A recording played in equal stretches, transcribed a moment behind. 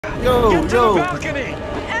Yo, yo. Anthony,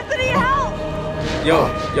 help!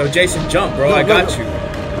 Yo, Jason, jump, bro. I got you.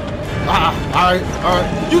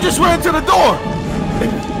 Alright. You just ran to the door.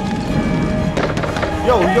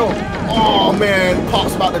 Yo. Oh man,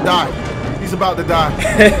 Pop's about to die. He's about to die.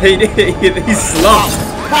 He's slumped.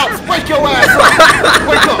 Pops, wake your ass up.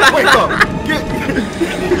 Wake up.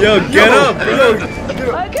 Get up, bro. Get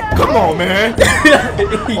up. Come on, man.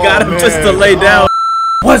 He got him just to lay down.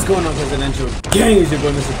 What's going on, Presidential Gang? It's your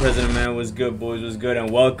boy, Mr. President, man. What's good, boys? What's good?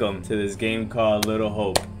 And welcome to this game called Little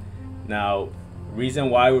Hope. Now,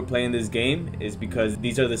 reason why we're playing this game is because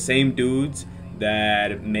these are the same dudes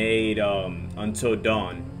that made Until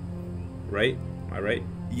Dawn, right? Am I right?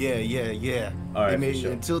 Yeah. All right, they made for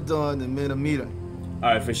sure. Until Dawn and Meta.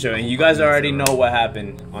 All right, for sure. And you guys already know what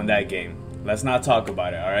happened on that game. Let's not talk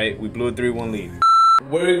about it, all right? We blew a 3-1 lead.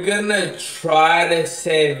 We're gonna try to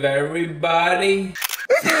save everybody.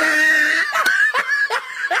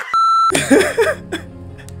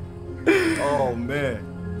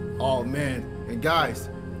 Oh man. And guys,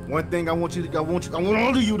 one thing I want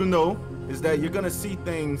all of you to know is that you're gonna see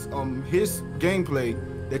things on his gameplay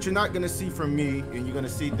that you're not gonna see from me, and you're gonna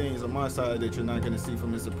see things on my side that you're not gonna see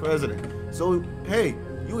from Mr. President. So hey,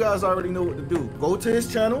 you guys already know what to do. Go to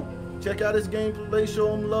his channel, check out his gameplay,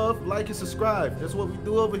 show him love, like and subscribe. That's what we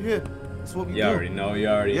do over here. That's what we do. You already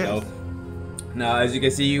know. Now, as you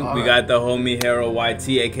can see, we got the homie Hero YT,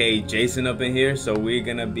 aka Jason, up in here. So we're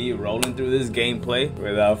gonna be rolling through this gameplay.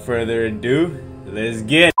 Without further ado, let's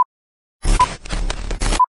get it.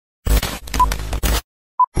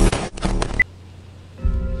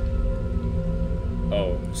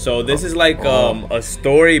 So this is like a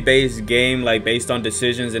story-based game, like based on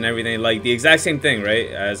decisions and everything, like the exact same thing, right?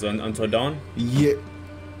 As Until Dawn. Yeah,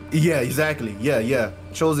 exactly. Yeah.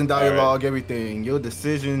 Chosen dialogue, everything. Your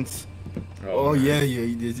decisions. Your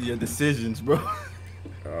decisions, bro.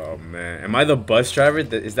 Oh man, am I the bus driver?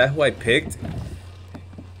 Is that who I picked?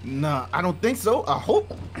 Nah, I don't think so. I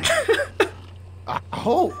hope. I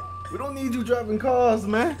hope. We don't need you driving cars,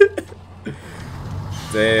 man.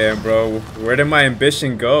 Damn, bro. Where did my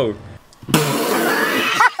ambition go?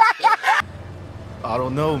 I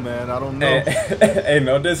don't know, man. I don't know. Hey,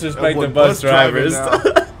 no disrespect to bus drivers.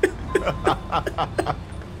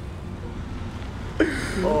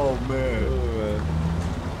 Oh, man.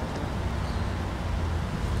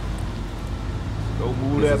 Don't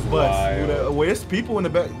move that bus. Move that. Well, there's people in the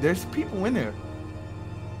back. There's people in there.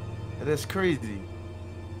 That's crazy.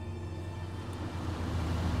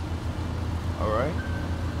 All right.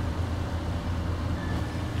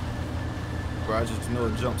 Bro, I just know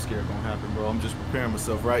a jump scare gonna happen, bro. I'm just preparing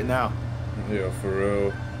myself right now. Yeah, for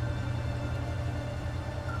real.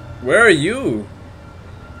 Where are you?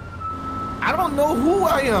 I don't know who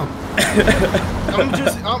I am.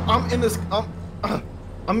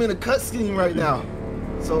 I'm in a cutscene right now,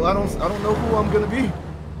 so I don't know who I'm gonna be.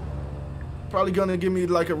 Probably gonna give me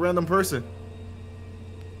like a random person.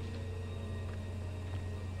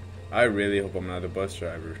 I really hope I'm not the bus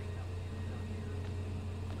driver.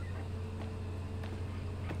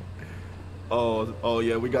 Oh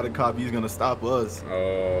yeah, we got a cop. He's gonna stop us.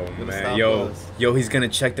 Oh man, yo, he's gonna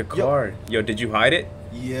check the car. Yo, did you hide it?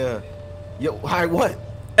 Yeah. Yo, hide what?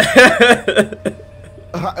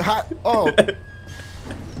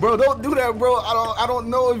 Bro, don't do that, bro. I don't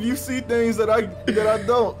know if you see things that I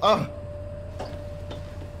don't.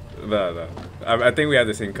 No. I think we have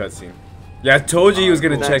the same cutscene. Yeah, I told you he was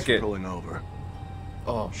gonna check it. Pulling over.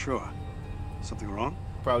 Oh, sure. Something wrong?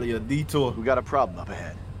 probably a detour. We got a problem up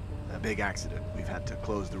ahead. A big accident. We've had to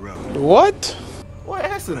close the road. What? What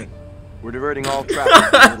accident? We're diverting all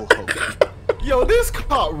traffic to Little Hope. Yo, this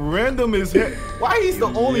cop random as heck. Why he's the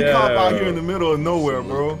only cop out here in the middle of nowhere,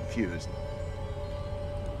 bro? Confused.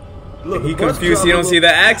 Look, he confused. He don't see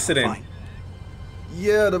the accident.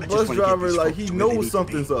 Yeah, the bus driver, like, he knows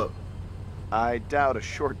something's up. I doubt a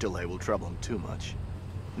short delay will trouble him too much.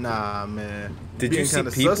 Nah, man. Did you see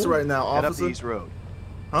people right now, Head officer? up East Road.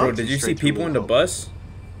 Huh? Bro, did you see people in the bus?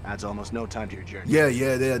 Adds almost no time to your journey. Yeah,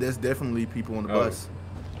 there's definitely people on the bus.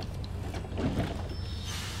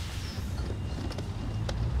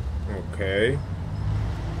 Okay.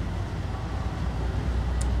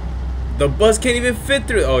 The bus can't even fit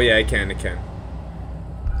through. Oh yeah, it can.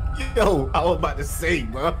 Yo, I was about to say,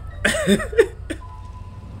 bro.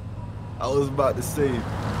 I was about to say.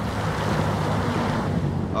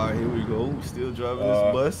 All right, here we go. We still driving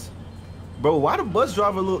this bus. Bro, why the bus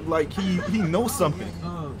driver look like he knows something?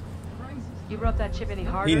 You rubbed that chip any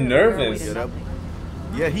harder? He nervous.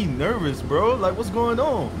 Yeah, he nervous, bro. Like, what's going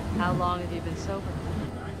on? How long have you been sober?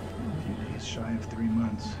 A few days shy of 3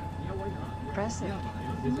 months. Impressive.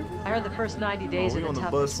 I heard the first 90 days We are on the the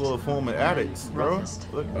bus toughest. full of former addicts, bro. Roughest.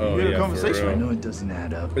 Look, Oh, you hear the yeah, for conversation? real. I know it doesn't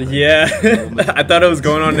add up. Yeah, I thought it was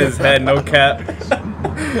going on in his head. No cap.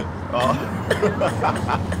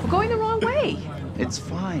 We're going the wrong way. It's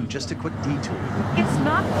fine, just a quick detour. It's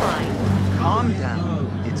not fine. Calm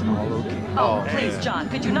down. It's all okay. Oh, please, John,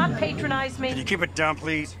 could you not patronize me? Can you keep it down,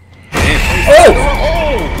 please?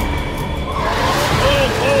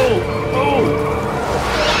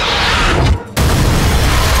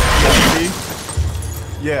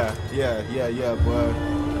 Yeah, but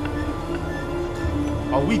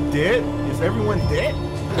are we dead? Is everyone dead?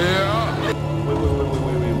 Yeah.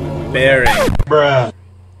 Wait. Bearing. Bruh.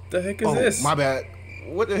 The heck is this? My bad.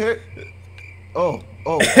 What the heck? Oh,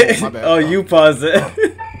 my bad. Oh, you paused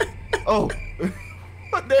it. Oh,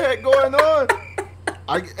 what the heck going on?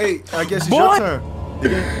 I guess it's your turn.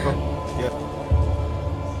 Yeah.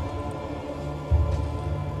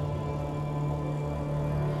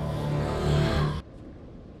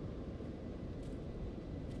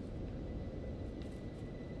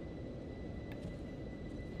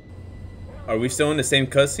 Are we still in the same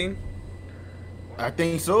cutscene? I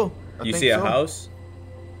think so. You see a house?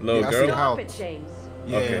 Little Yeah, I see girl? a house. Stop it, James.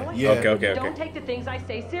 Yeah, Okay. yeah. Okay. Don't take the things I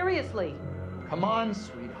say seriously. Come on,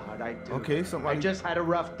 sweetheart, I do. Okay, somebody. I just had a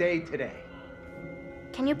rough day today.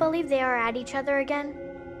 Can you believe they are at each other again?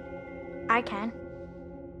 I can.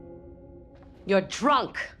 You're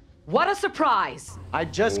drunk. What a surprise. I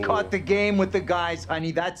just caught the game with the guys,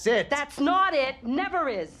 honey. That's it. That's not it. Never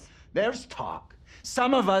is. There's talk.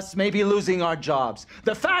 Some of us may be losing our jobs.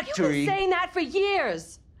 The You've factory. been saying that for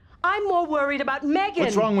years. I'm more worried about Megan.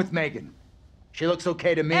 What's wrong with Megan? She looks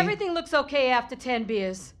okay to me. Everything looks okay after 10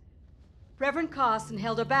 beers. Reverend Carson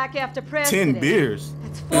held her back after prayer 10 today. beers.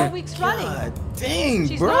 That's 4 weeks running. God dang,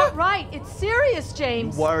 She's bro. not right. It's serious, You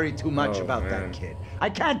James. worry too much Oh, about man. that kid. I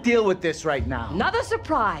can't deal with this right now. Another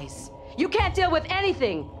surprise. You can't deal with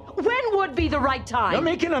anything. When would be the right time? You're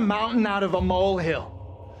making a mountain out of a molehill.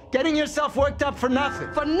 Getting yourself worked up for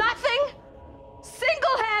nothing. For nothing?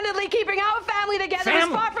 Single-handedly keeping our family together is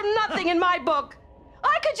Family? far from nothing in my book.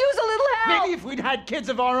 I could use a little help. Maybe if we'd had kids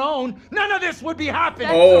of our own, none of this would be happening.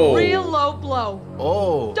 That's Oh. a real low blow.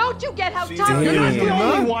 Oh. Don't you get how She's tough You're it not is? the Damn.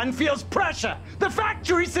 only one feels pressure. The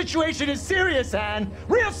factory situation is serious, Anne.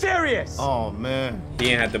 Real serious. Oh man. He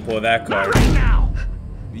didn't have to pull that Not card. right now.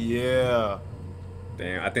 Yeah.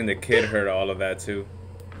 Damn, I think the kid heard all of that too.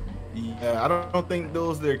 Yeah. I don't think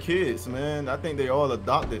those their kids, man. I think they all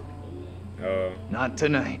adopted. Not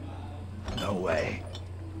tonight. No way.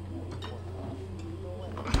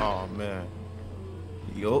 Oh man.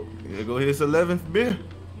 Yo, here go his 11th beer.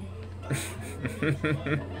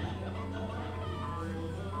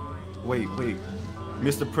 Wait.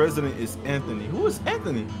 Mr. President is Anthony. Who is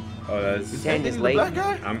Anthony? Oh, that's. Is Dang, Anthony is the late. black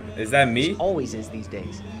guy? Is that me? Always is these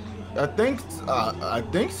days. I think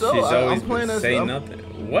so. She's I'm always playing been as saying nothing.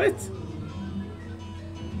 What?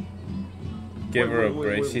 Give her a wait,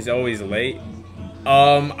 break. wait. She's always late.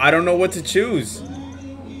 I don't know what to choose.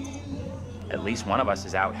 At least one of us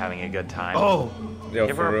is out having a good time. Oh, Yo,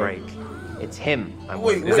 Give for her a real. break. It's him.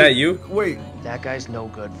 wait. Is that you? Wait, That guy's no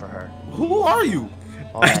good for her. who are you?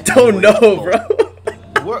 All I that don't noise. know,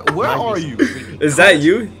 bro. Where are you? Is that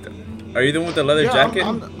you? Are you the one with the leather Yeah, jacket?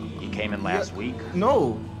 You came in last week.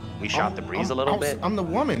 No. We shot the breeze a little bit. I'm the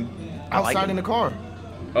woman I like outside it. in the car.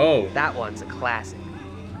 Oh, That one's a classic.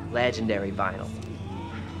 Legendary vinyl.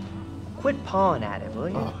 Quit pawing at it, will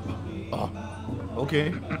you?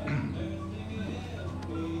 Okay.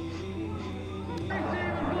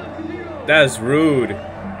 that's rude.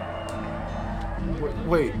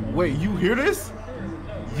 Wait. You hear this?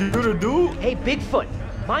 You hear the dude? Hey, Bigfoot,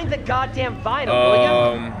 mind the goddamn vinyl, will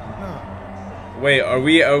ya? Wait, are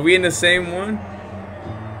we in the same one?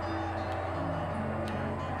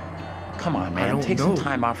 Come on, I man. don't Take know. some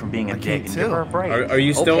time off from being a I dick can't and give her a tell. break. Are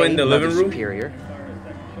you still Okay, in the Mother living room? Superior.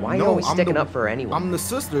 Why are you No, always I'm sticking the- up for anyone? I'm the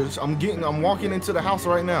sisters. I'm walking into the house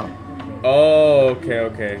right now. Oh,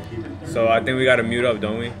 okay. So I think we gotta mute up,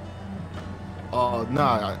 don't we?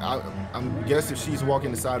 Nah. I'm guess if she's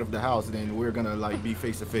walking the side of the house, then we're gonna like be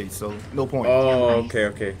face to face. So no point. Oh,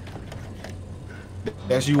 okay.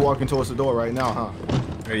 That's you walking towards the door right now, huh?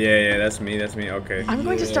 Yeah, that's me. Okay. I'm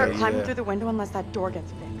going to start Yeah, climbing yeah. through the window unless that door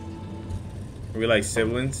gets fixed. Are we like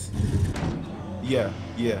siblings? Yeah.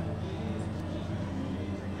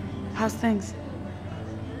 How's things?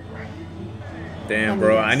 Damn,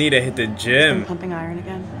 bro. I need to hit the Been gym. pumping iron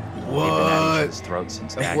again? We've been at each What? other's throats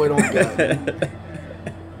since That that. boy don't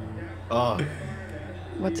got.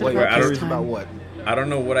 What's it Wait, I about don't- this curious about time? what? I don't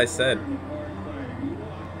know what I said.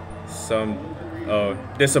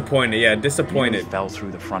 Disappointed. Yeah, We disappointed. fell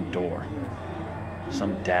through the front door.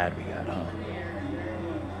 Some dad we got, huh?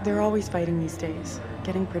 They're always fighting these days,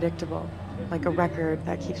 getting predictable, like a record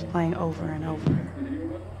that keeps playing over and over.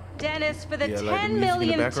 Dennis, for the Yeah, like the 10 music in the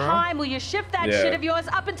millionth background? time, will you shift that shit of yours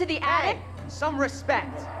up into the attic? Hey, some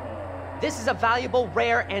respect. This is a valuable,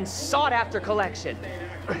 rare, and sought-after collection.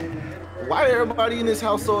 Why everybody in this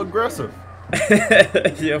house so aggressive?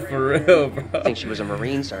 Yeah, for real, bro. I think she was a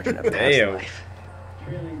Marine sergeant of past Damn. life.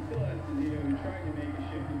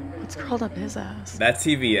 What's curled up his ass? That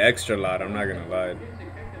TV extra loud, I'm not gonna lie.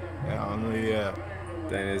 Yeah.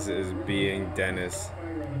 Dennis is being Dennis.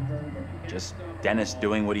 Just Dennis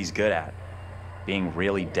doing what he's good at. Being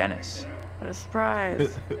really Dennis. What a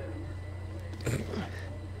surprise.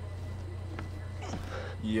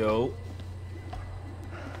 Yo.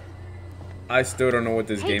 I still don't know what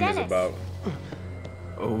this Hey, game is Dennis. about.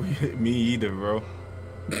 Oh, me either, bro.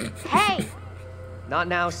 Hey! Not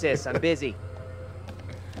now, sis. I'm busy.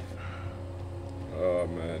 Oh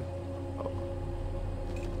man.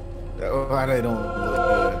 Why they don't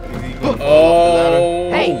look good? Is he gonna fall off the ladder?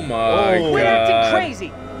 Oh Hey, my Quit acting god.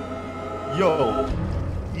 crazy.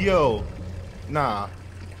 Yo. Nah.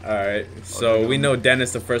 Alright, so we know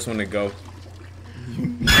Dennis the first one to go.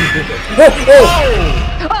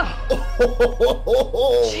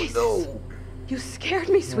 Jesus. No. You scared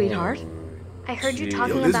me, sweetheart. I heard you Gee.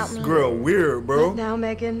 talking Yo, this about me. girl weird, bro. What now,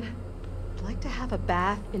 Megan? I'd like to have a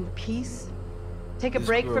bath in peace. Take a This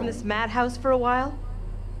break girl. from this madhouse for a while.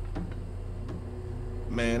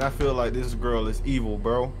 Man, I feel like this girl is evil,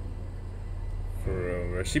 bro. For real,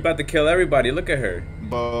 bro. She about to kill everybody. Look at her.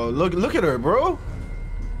 But look at her, bro.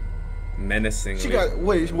 Menacingly. She got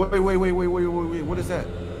wait. What is that?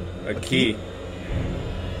 a key.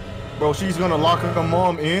 Bro, she's gonna lock her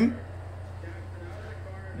mom in.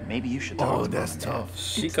 Maybe you should talk Oh, to that's Mom and Dad. tough.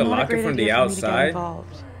 She It's could not a lock it great from idea the for me to get outside.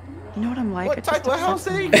 involved. You know what I'm like? What It just type of house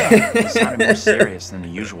upsets they me. got? It sounded more serious than the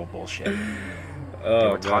usual bullshit. They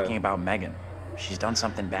Oh, were talking God. about Megan. She's done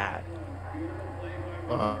something bad.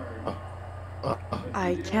 I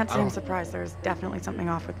can't say I'm surprised. There's definitely something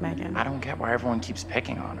off with Megan. I don't get why everyone keeps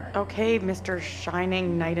picking on her. Okay, Mr.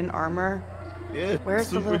 Shining Knight in Armor. Yeah, Where's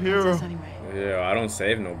the little superhero. princess anyway? Yeah, I don't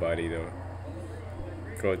save nobody though.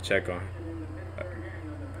 Go check on.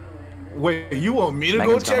 Wait, you want me to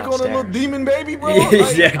Megan's go check gone on the little upstairs. demon baby, bro? Yeah,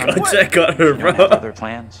 Like, yeah, go what? check on her, You don't have bro. other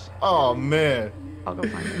plans? Oh man. I'll go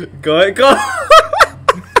find her. Go ahead, go.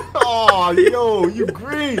 Oh, yo, you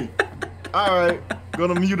green. All right,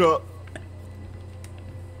 gonna mute up.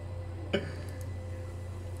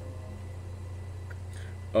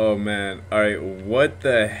 Oh man. All right, what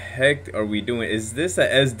the heck are we doing? Is this a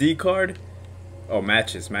SD card? Oh,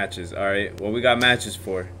 matches. All right, what we got matches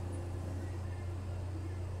for?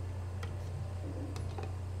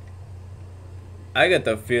 I got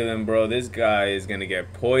the feeling, bro, this guy is gonna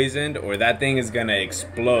get poisoned or that thing is gonna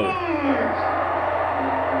explode.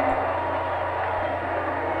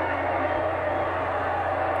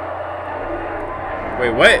 Wait,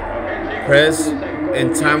 what? Press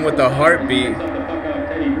in time with the heartbeat,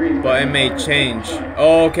 but it may change.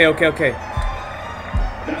 Oh, okay. That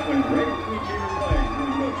went right between she was playing.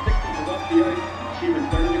 When he goes 6 inches off the ice, she was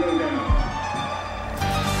starting to go down.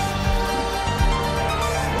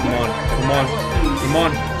 Come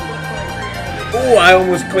on. Oh, I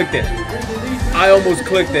almost clicked it.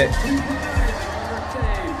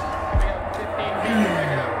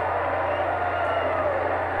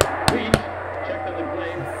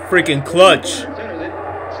 Freaking clutch.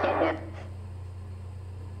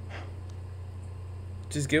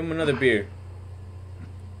 Just give him another beer.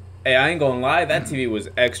 Hey, I ain't gonna lie, that TV was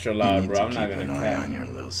extra loud, bro. I'm not gonna keep an eye cap. on your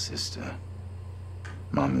little sister.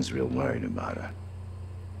 Mom is real worried about her.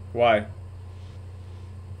 Why?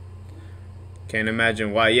 Can't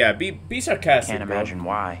imagine why. Yeah, be sarcastic, Can't bro. imagine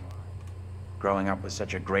why. Growing up with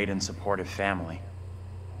such a great and supportive family.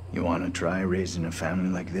 You want to try raising a family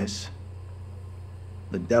like this?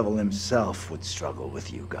 The devil himself would struggle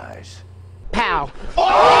with you guys. Pow!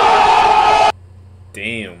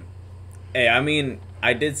 Damn. Hey, I mean,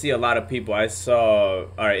 I did see a lot of people. I saw.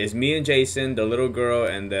 All right, it's me and Jason, the little girl,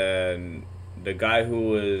 and then the guy who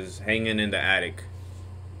was hanging in the attic.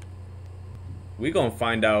 We gonna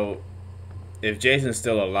find out if Jason's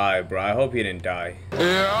still alive, bro. I hope he didn't die.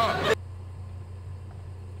 Yeah.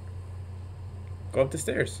 Go up the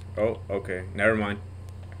stairs. Oh, okay. Never mind.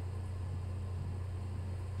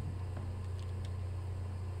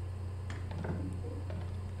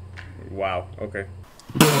 Wow. Okay.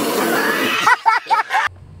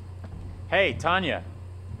 Hey, Tanya.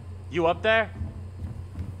 You up there?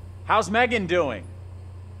 How's Megan doing?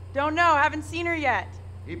 Don't know, haven't seen her yet.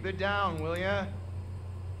 Keep it down, will ya?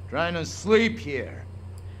 Trying to sleep here.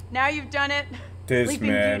 Now you've done it. This Sleeping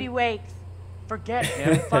man. Beauty wakes. Forget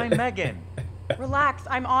him. Find Megan. Relax,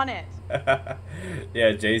 I'm on it.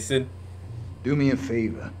 Yeah, Jason. Do me a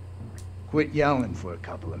favor. Quit yelling for a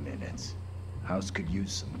couple of minutes. House could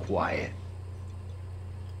use some quiet.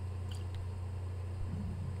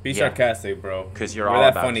 Be Yeah. sarcastic, bro. Because you're We're all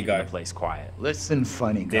that about funny keeping guy. the place quiet. Listen,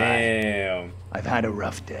 funny guy. Damn. I've had a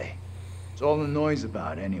rough day. It's all the noise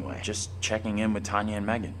about anyway. Just checking in with Tanya and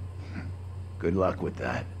Megan. Good luck with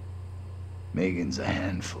that. Megan's a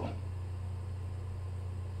handful.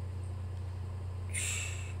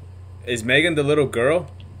 Is Megan the little girl?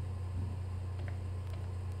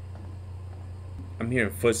 I'm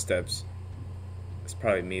hearing footsteps. It's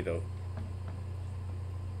probably me though.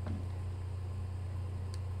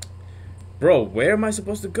 Bro, where am I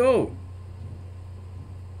supposed to go?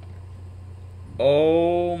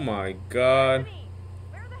 Oh my god.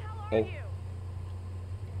 Where the hell Oh. are you?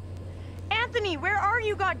 Anthony, where are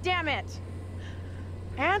you, goddammit?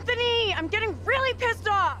 Anthony, I'm getting really pissed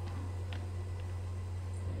off.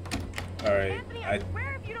 Alright. Anthony, I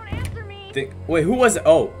swear if you don't answer me. Wait, who was it?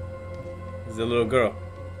 Oh. It's a little girl.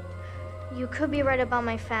 You could be right about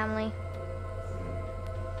my family.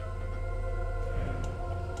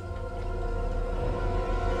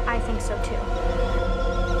 I think so too.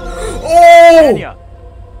 Oh! Tanya,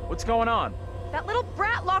 what's going on? That little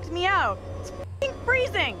brat locked me out. It's f***ing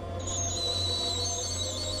freezing.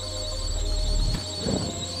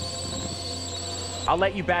 I'll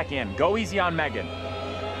let you back in. Go easy on Megan.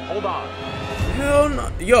 Hold on. Hell no.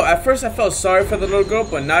 Yo, at first I felt sorry for the little girl,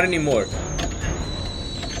 but not anymore.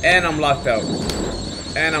 And I'm locked out.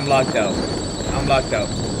 And I'm locked out. I'm locked out.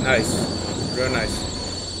 Nice. Real nice.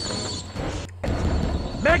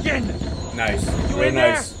 Megan! Nice. You Real in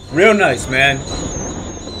there? nice. Real nice, man.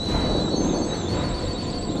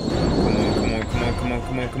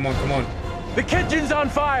 Come on, come on, come on. The kitchen's on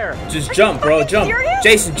fire! Just jump, bro. Jump. serious?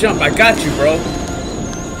 Jason, jump. I got you, bro.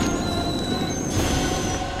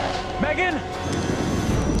 Megan!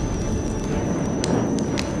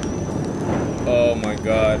 Oh my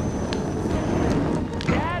god.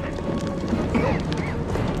 Dad!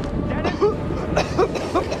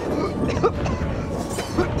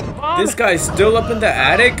 Mom! This guy's still up in the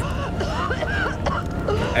attic?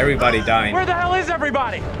 Everybody dying. Where the hell is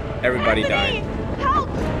everybody? Everybody Anthony, dying. help!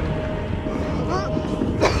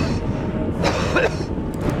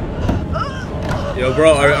 Yo,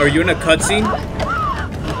 bro, are you in a cutscene?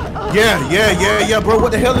 Yeah, bro.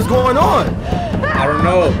 What the hell is going on? I don't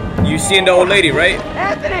know. You seeing the old lady, right?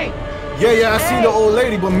 Anthony! Yeah, I seen the old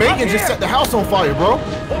lady, but Megan just set the house on fire, bro.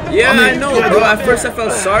 Yeah, I, mean, know, yeah, bro. yeah. At first I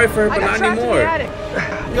felt sorry for her, but not anymore.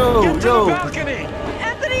 Yo, Get to the yo. balcony!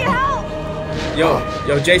 Anthony, help!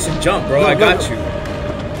 Yo, Jason, jump, bro. I got you.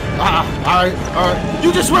 All right.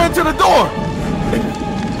 You just ran to the door.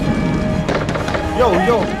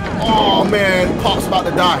 Yo. Oh man, Pop's about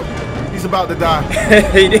to die. He's about to die.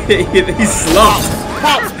 He slumped.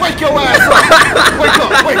 Pops, wake your ass up.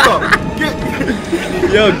 Wake up.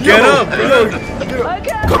 Get up, bro.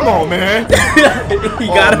 Come on, man. He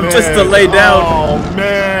got him just to lay down. Oh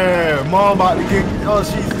man, Mom about to get. Oh,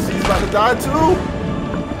 she's about to die too.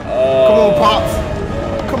 Oh.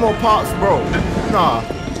 Come on, Pops, bro. Nah,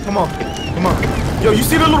 come on. Yo, you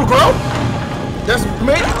see the little girl? That's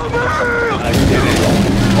me. I did it.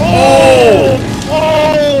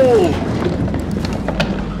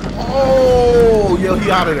 Oh, yo, he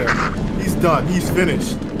out of there. He's done. He's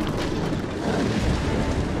finished.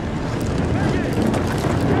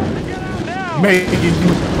 Megan,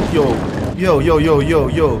 yo.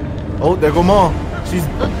 Oh, there go Mom. She's.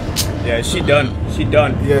 Yeah, she done. She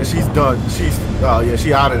done. Yeah, she's done.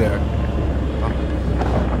 She out of there.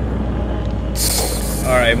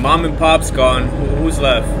 All right, Mom and Pop's gone. Who's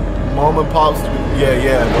left? Mom and Pop's.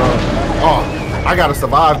 Yeah, bro. Oh, I gotta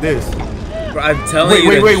survive this. Bro, I'm telling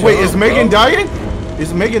you. Wait. Is Megan dying?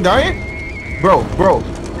 Is Megan dying? Bro.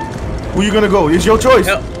 Where you gonna go? It's your choice.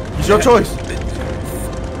 It's your choice.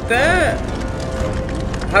 That.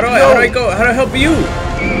 How do I go? How do I help you?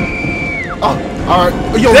 Oh, all right.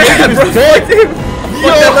 Yo, Damn, Megan bro, is dead.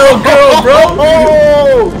 Fuck that little girl, bro.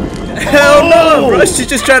 Oh, Hell no, bro. She's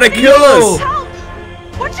just trying to kill us. Help!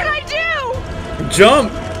 What should I do?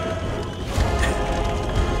 Jump.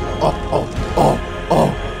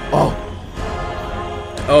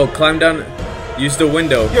 Oh, climb down. Use the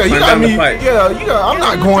window. Yeah, you climb got down me. the pipe. Yeah, I'm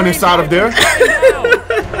not going inside of there.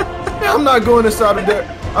 Yeah, I'm not going inside of there.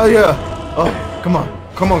 Oh yeah. Oh, come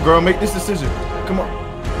on, girl. Make this decision. Come on.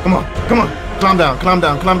 Calm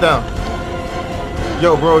down.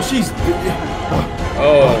 Yo, bro, she's.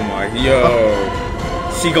 Oh my, yo.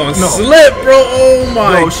 She gonna slip, bro. Oh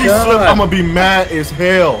my Yo, she god. slipped. I'm gonna be mad as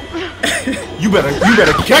hell. You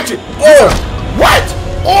better catch it. Oh! What?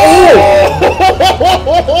 Oh!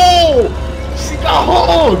 She got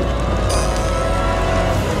hold.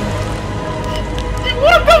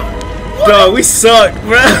 What the? Dog, we suck,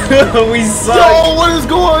 bro. We suck. Yo, what is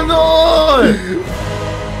going on?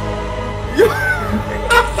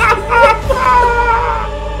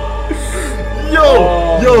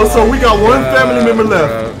 Yo, so we got one family member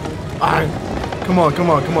left. All right, come on.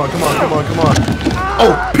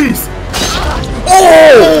 Oh, peace.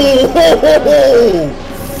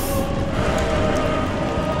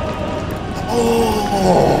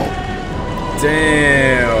 Oh.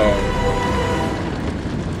 Damn.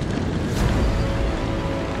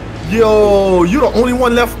 Yo, you the only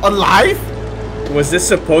one left alive? Was this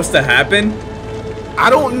supposed to happen? I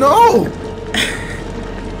don't know.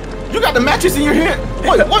 You got the matches in your hand.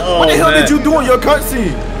 Wait, what the hell did you do in your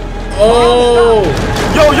cutscene? Oh.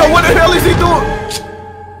 Yo, what the hell is he doing?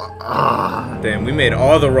 Damn, we made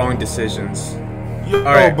all the wrong decisions. Yo,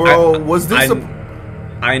 all right, bro, was this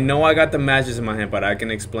I know I got the matches in my hand, but I can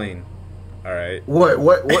explain. All right. What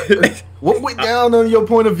went down on your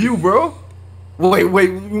point of view, bro?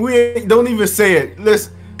 Wait, don't even say it. Let's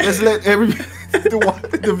let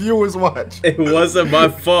the viewers watch. It wasn't my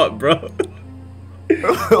fault, bro.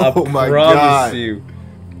 Oh my God.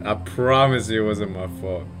 I promise you it wasn't my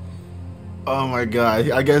fault. Oh my God.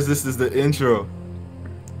 I guess this is the intro.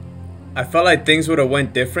 I felt like things would have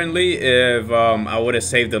went differently if I would have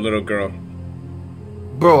saved the little girl.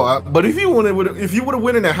 Bro, but if you would have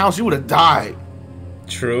went in the house, you would have died.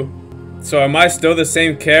 True. So am I still the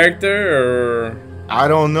same character, or I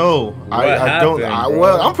don't know. I don't.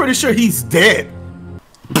 Well, I'm pretty sure he's dead.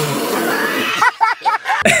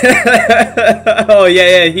 Oh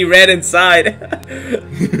yeah, he ran inside.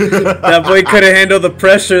 That boy couldn't handle the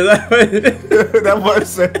pressure. That boy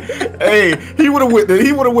said, "Hey, he would have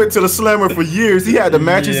went to the slammer for years. He had the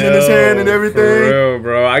matches in his hand and everything." For real,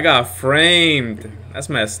 bro. I got framed. That's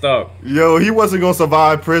messed up. Yo, he wasn't gonna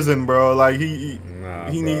survive prison, bro. Like he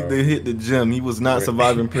needed to hit the gym. He was not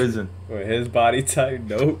surviving prison. With his body type,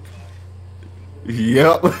 nope.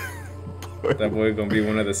 Yep. That boy gonna be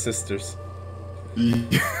one of the sisters.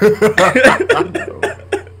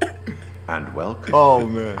 And welcome. Oh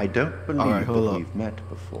man. I don't believe that we've met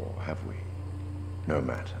before, have we? No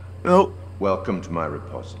matter. Nope. Welcome to my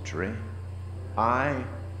repository. I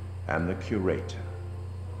am the curator,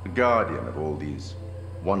 the guardian of all these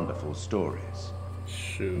wonderful stories.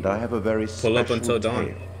 Shoot. And I have a very Pull up special until dawn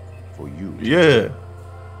tale for you. Yeah.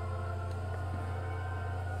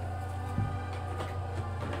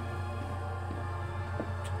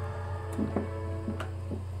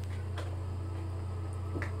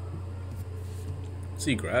 What's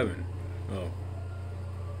he grabbing?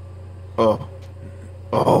 Oh.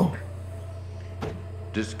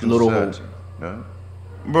 Disconcerting, no?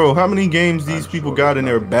 Bro, how many games these people got in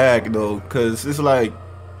their bag though? Cause it's like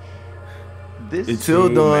this Until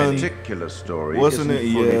Dawn particular story wasn't isn't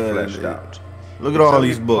it? fully Yeah. fleshed out. Look at all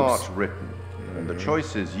these books. Part written, and the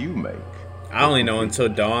choices you make. I only know Until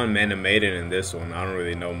Dawn, Man and Maiden, and this one. I don't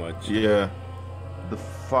really know much. Yeah. The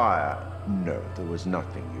fire. No, there was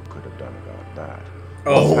nothing you could have done about that.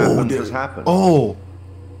 Oh, what happened has happened. Oh.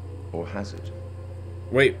 Or has it?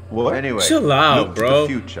 Wait, what? Anyway, chill out, look bro.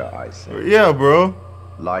 to the future, I say. Yeah, bro.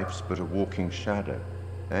 Life's but a walking shadow,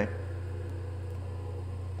 eh?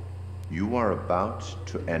 You are about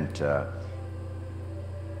to enter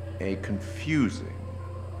a confusing,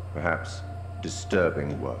 perhaps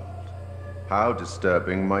disturbing world. How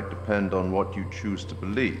disturbing might depend on what you choose to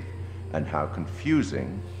believe, and how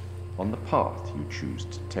confusing on the path you choose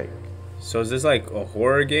to take. So is this like a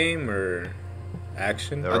horror game or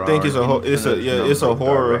action? I think it's a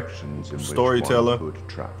horror storyteller.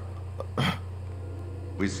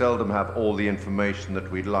 We seldom have all the information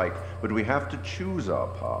that we'd like, but we have to choose our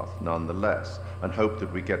path nonetheless, and hope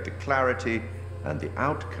that we get the clarity and the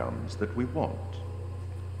outcomes that we want.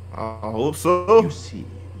 I hope so. You see,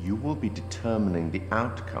 you will be determining the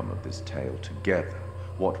outcome of this tale together.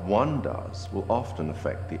 What one does will often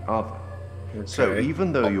affect the other. Okay. So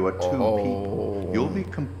even though you are two people, you'll be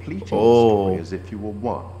completing the story as if you were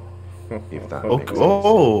one. If that makes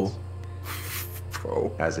sense.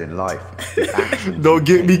 As in life, the actions don't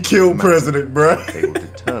get me killed, President, bruh. They will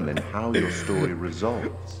determine how your story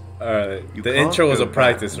resolves. The intro was a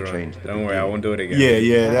practice run. Don't worry, I won't do it again.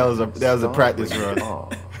 Yeah, that was a practice run.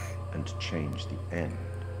 And change the end.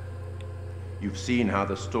 You've seen how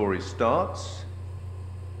the story starts.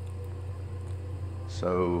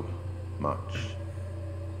 So much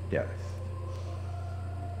death.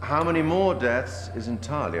 How many more deaths is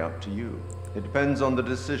entirely up to you. It depends on the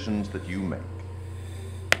decisions that you make.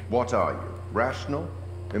 What are you? Rational?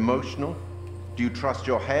 Emotional? Do you trust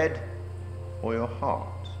your head or your heart?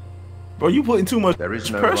 Bro, you putting too much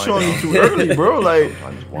pressure on you too early, bro. Like,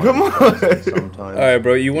 come on. All right,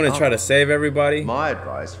 bro. You want to try to save everybody? My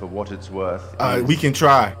advice, for what it's worth, we can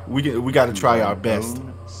try. We got to try our best.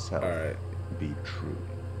 All right. Be true.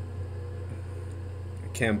 I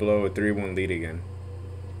can't blow a 3-1 lead again.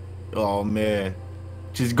 Oh man,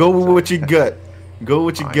 just go with what you got. Go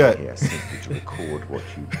with your gut. I'm here simply to record what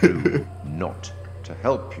you do, not to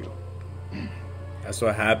help you. That's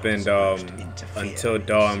what happened until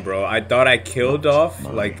dawn, bro. I thought I killed off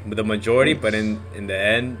like the majority, but in the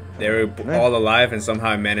end, they were all alive, and somehow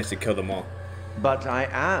I managed to kill them all. But I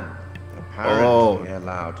am apparently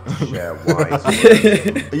allowed to share wise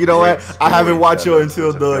words. You know what? I haven't watched you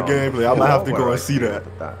until the gameplay. I might have to go and see that.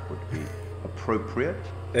 That would be appropriate.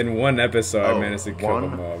 In one episode, I managed to kill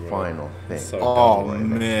them all, bro. Final thing. So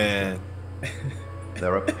man.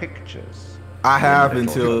 There are pictures. I have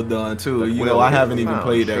until done too. You know, I haven't even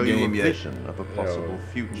played that game yet. Vision of a possible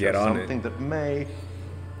future, something that may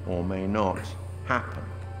or may not happen.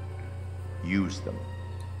 Use them.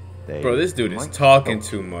 Bro, this dude is talking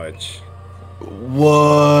too much.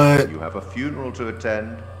 What? You have a funeral to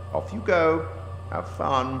attend. Off you go. Have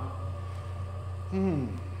fun. I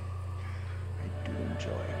do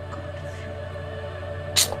enjoy a good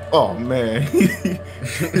funeral. Oh man.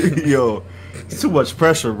 Yo, it's too much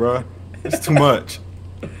pressure, bro. It's too much.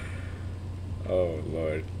 Oh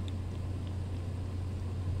Lord.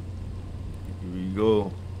 Here we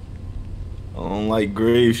go. I don't like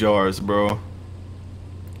graveyards, bro.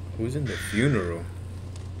 Who's in the funeral?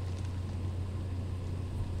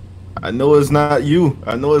 I know it's not you.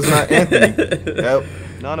 I know it's not Anthony.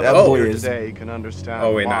 None of that us boy here is. today can understand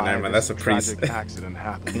Oh wait, why never mind. That's a this priest. tragic accident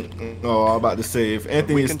happened. Oh, I'm about to say, if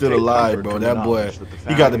Anthony we is can still take alive, comfort bro, from the that boy, knowledge that the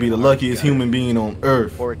he got to be the family luckiest together. human being on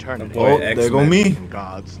earth. For eternity. Oh, there go me.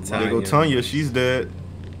 God's There go Tanya. She's dead.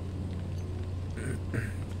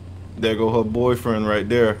 There go her boyfriend right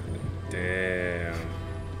there. Damn.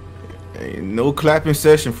 Ain't no clapping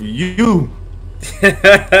session for you.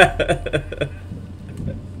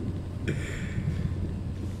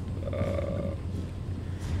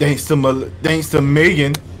 Thanks to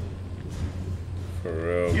Megan. For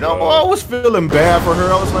real. You know, I was feeling bad for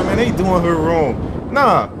her. I was like, man, they doing her wrong.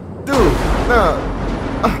 Nah, dude, nah.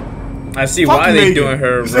 I see why they doing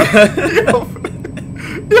her wrong.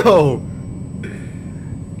 Yo.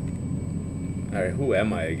 Alright, who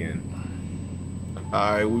am I again?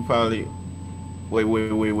 Alright, we probably. Wait.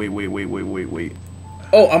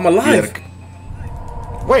 Oh, I'm alive.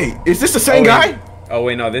 Wait, is this the same guy? Oh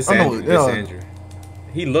wait, no, this Oh, no, Andrew. This Andrew.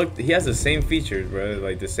 He has the same features, bro.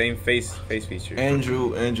 Like the same face features.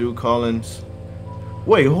 Andrew Collins.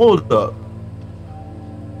 Wait, hold up.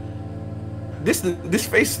 This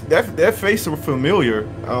face, that face are familiar.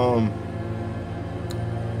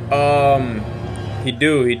 He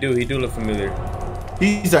do look familiar.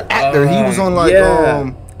 He's an actor. He was on like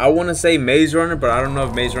I want to say Maze Runner, but I don't know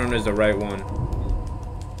if Maze Runner is the right one.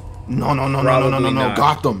 No. Not.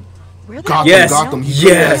 Gotham. Gotham. He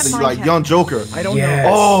yes. Like young Joker. I don't know.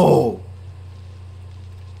 Oh.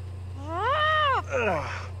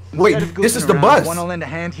 Wait, this is the bus. Want to lend a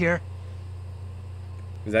hand here?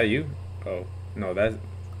 Is that you? Oh no, that's.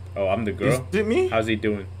 Oh, I'm the girl. Is it me? How's he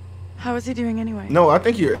doing? How is he doing anyway? No, I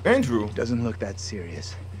think you're Andrew. Doesn't look that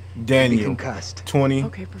serious. Daniel. Concussed. 20.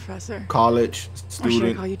 Okay, Professor. College Or should I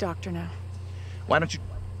student. call you Doctor now? Why don't you?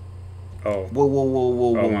 Oh.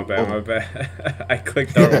 Whoa. Oh my bad. I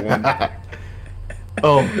clicked R1.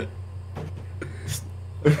 Oh.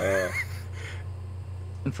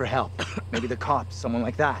 For help. Maybe the cops, someone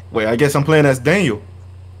like that. Wait, I guess I'm playing as Daniel.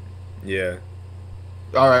 Yeah.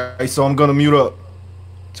 All right, so I'm gonna mute up.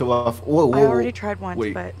 Till I. Whoa. I already tried once,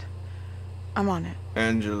 Wait. but I'm on it.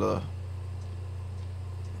 Angela.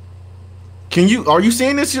 Are you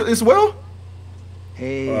seeing this as well?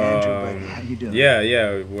 Hey, Andrew, buddy, how you doing? Yeah.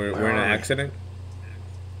 We're in an accident.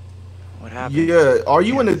 What happened? Yeah. Are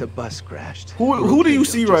you in the bus crashed? Who do you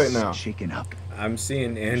see right now? Shaking up. I'm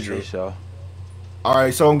seeing Andrew. So. All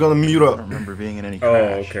right, so I'm gonna mute up. I don't remember being in any Oh,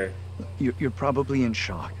 crash. okay. You're probably in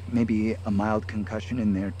shock. Maybe a mild concussion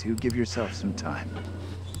in there too. Give yourself some time.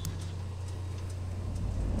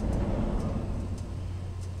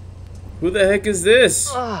 Who the heck is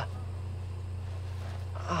this?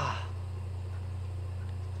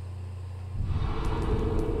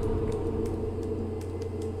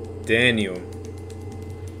 Daniel.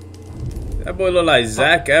 That boy look like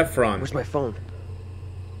Zac Efron. Where's my phone?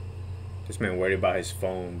 This man worried about his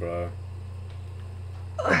phone, bro.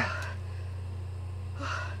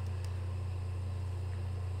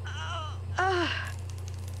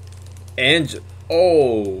 And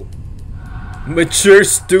oh, mature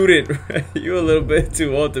student. You a little bit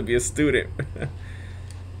too old to be a student.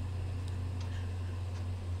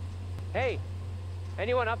 Hey,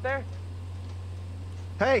 anyone up there?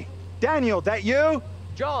 Hey, Daniel, that you?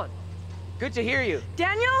 John, good to hear you.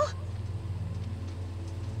 Daniel?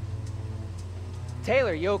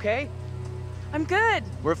 Taylor, you okay? I'm good.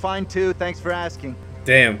 We're fine too, thanks for asking.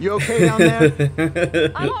 Damn. You okay down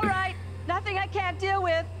there? I'm all right. Nothing I can't deal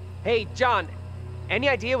with. Hey, John, any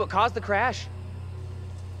idea what caused the crash?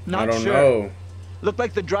 Not I don't sure. know. Looked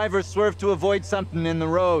like the driver swerved to avoid something in the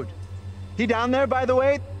road. He down there, by the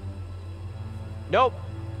way? Nope,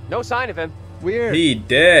 no sign of him. Weird. He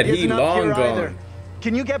dead. He Isn't up long here gone. either.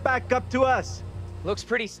 Can you get back up to us? Looks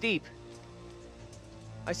pretty steep.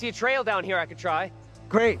 I see a trail down here I could try.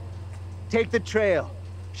 Great. Take the trail.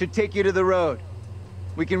 Should take you to the road.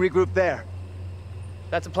 We can regroup there.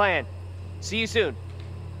 That's a plan. See you soon.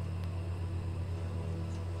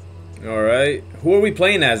 Alright. Who are we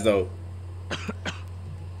playing as, though?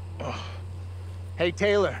 Hey,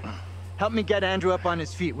 Taylor. Help me get Andrew up on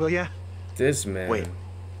his feet, will ya? This man. Wait,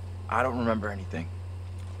 I don't remember anything.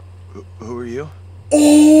 Who are you?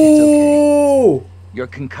 Oh! Okay. You're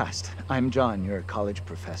concussed. I'm John. You're a college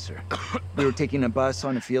professor. We were taking a bus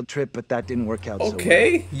on a field trip, but that didn't work out so well.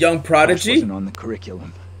 Okay, young prodigy. Wasn't on the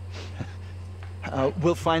curriculum.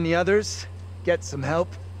 We'll find the others, get some help.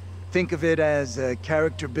 Think of it as a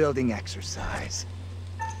character building exercise.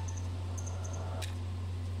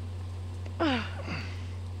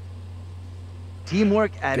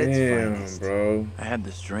 Teamwork at its finest. Bro. I had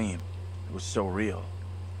this dream. It was so real.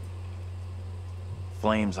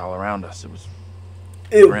 Flames all around us. It was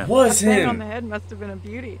grim. Was That bang on him. the head must have been a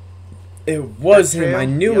beauty. It was That him. trail I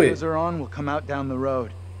knew the it. others are on. We'll come out down the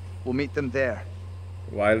road. We'll meet them there.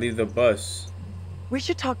 Why leave the bus? We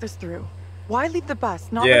should talk this through. Why leave the bus?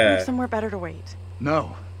 Not Yeah. like we have somewhere better to wait.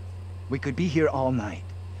 No. We could be here all night.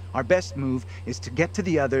 Our best move is to get to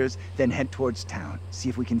the others, then head towards town. See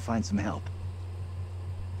if we can find some help.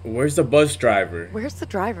 Where's the bus driver? Where's the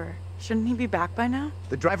driver? Shouldn't he be back by now?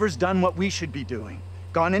 The driver's done what we should be doing.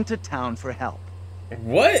 Gone into town for help.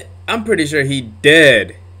 What? I'm pretty sure he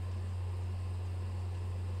dead.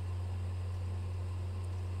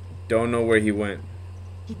 Don't know where he went.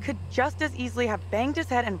 He could just as easily have banged his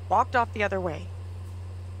head and walked off the other way.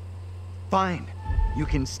 Fine. You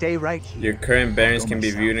can stay right here. Your current bearings I'll can go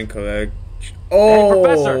be viewed myself. and collect. Oh,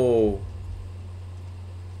 Professor.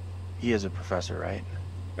 He is a professor, right?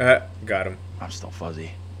 Got him. I'm still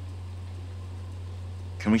fuzzy.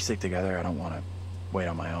 Can we stick together? I don't want to wait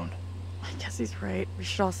on my own. I guess he's right. We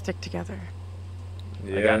should all stick together.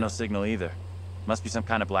 Yeah. I got no signal either. Must be some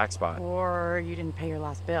kind of black spot. Or you didn't pay your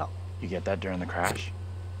last bill. You get that during the crash?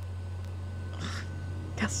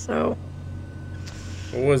 Guess so.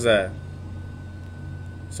 What was that?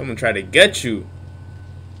 Someone tried to get you.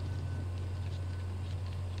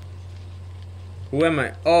 Who am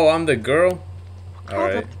I? Oh, I'm the girl. All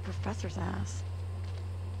Called right. up the professor's ass.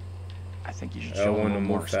 I think you should I show him a want to little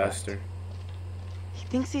more move respect. faster. He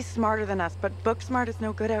thinks he's smarter than us, but book smart is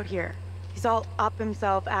no good out here. He's all up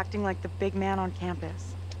himself, acting like the big man on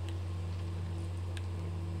campus.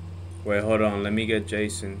 Wait, hold on. Let me get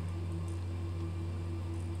Jason.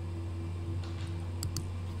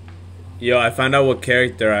 Yo, I found out what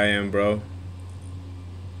character I am, bro.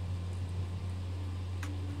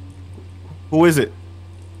 Who is it?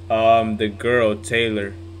 The girl,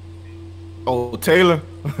 Taylor. Oh, Taylor.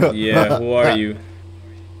 Yeah, who are you?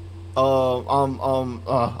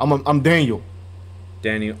 I'm Daniel.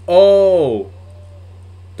 Daniel. Oh!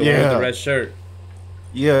 The one with Yeah. the red shirt.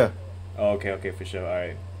 Yeah. Oh, okay, for sure.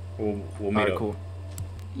 Alright. We'll meet Alright, up. cool.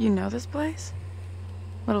 You know this place?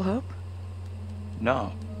 Little Hope?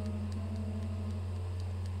 No.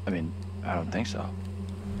 I mean, I don't think so.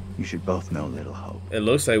 You should both know Little Hope. It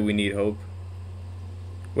looks like we need hope.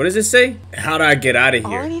 What does it say? How do I get out of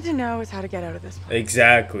All I here? need to know is how to get out of this place.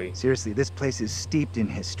 Exactly. Seriously, this place is steeped in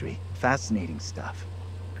history. Fascinating stuff.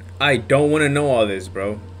 I don't want to know all this,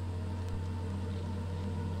 bro.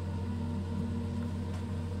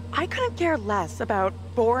 I couldn't care less about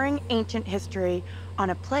boring ancient history on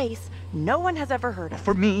a place no one has ever heard of.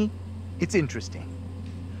 For me, it's interesting.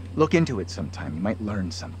 Look into it sometime. You might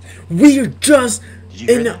learn something. We're just Did you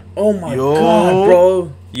hear in. that? Oh my Yo. god,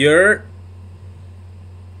 bro. You're.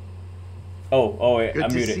 Oh, wait. Good I'm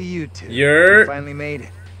to muted. see you two. You're. You finally made it.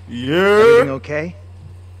 Yeah. Everything okay?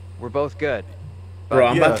 We're both good. Bro,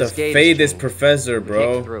 I'm Yeah. about to This gate fade is this changed. professor, We can't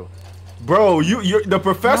bro. get through. Bro, you're the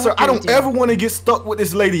professor. what I do we don't do? ever want to get stuck with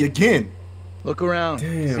this lady again. Look around.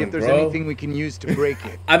 Damn, See if there's bro. anything we can use to break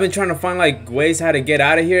it. I've been trying to find like ways how to get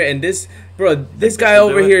out of here, and this guy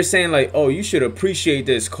over here saying like, oh, you should appreciate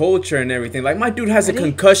this culture and everything. Like, my dude has a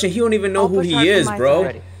concussion. He don't even know who he is,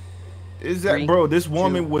 bro. Is that, bro? This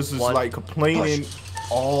woman was just like complaining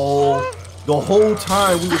all the whole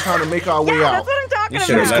time we were trying to make our way out. That's what I'm talking You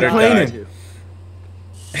should have let her complaining.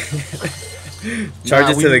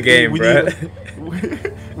 Charge it to the game, bro.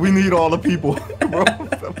 We need all the people, bro.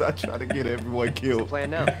 I'm not trying to get everyone killed.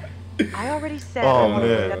 Plan now. I already said Oh, I want to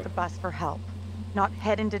man. wait at the bus for help, not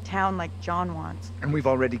head into town like John wants. And we've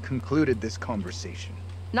already concluded this conversation.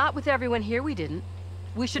 Not with everyone here, we didn't.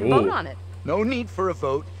 We should Ooh. vote on it. No need for a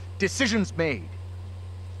vote. Decision's made.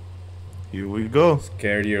 Here we go.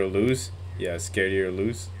 Scared you'll lose? Yeah, scared you'll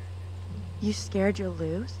lose. You scared you'll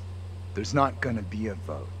lose? There's not gonna be a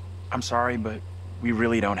vote. I'm sorry, but we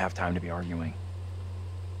really don't have time to be arguing.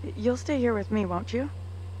 You'll stay here with me, won't you?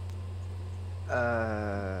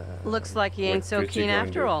 Looks like he ain't What's so Richie keen gonna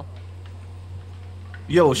after do? all.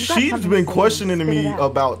 Yo, got she's something been to say, questioning spit me it out.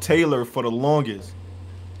 about Taylor for the longest.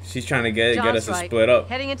 She's trying to get John's us to right. split up.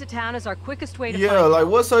 Heading into town is our quickest way to Yeah, find like help.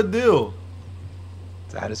 what's her deal?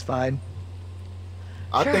 Satisfied?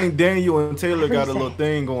 I Sure. think Daniel and Taylor Whatever got you a little say.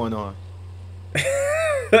 thing going on.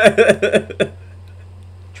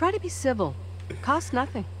 Try to be civil. Costs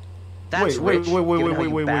nothing. That's wait, rich, wait, given how you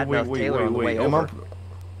badmouthed Taylor on the way Am I? over.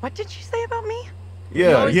 What did she say about me? You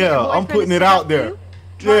Yeah, always get yeah, your I'm boyfriend putting to it stick out up there. for you?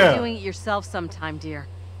 Try Yeah. doing it yourself sometime, dear.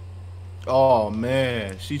 Oh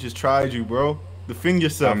man, she just tried you, bro. Defend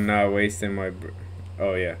yourself. I'm not wasting my.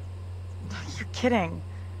 Oh yeah. You're kidding.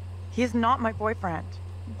 He's not my boyfriend.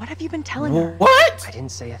 What have you been telling her? What? I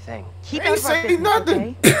didn't say a thing. Keep Ain't out of our say business,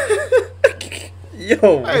 nothing. okay?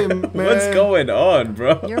 Yo, Hey, what's man. going on,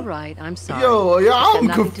 bro? You're right. I'm sorry. Yo, yeah, It's got I'm nothing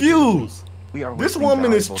to do with me. confused. We are This wasting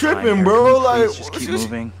woman is valuable time tripping, here. bro. Can we Like, please just keep just-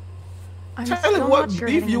 moving. I'm Tell still him what not sure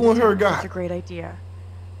beef heading you into and her town is got. a great idea.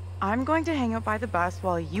 I'm going to hang out by the bus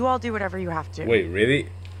while you all do whatever you have to. Wait, really?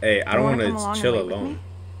 Hey, I You don't wanna want come along to and chill wait with alone. me?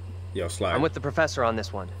 Yo, slide. I'm with the professor on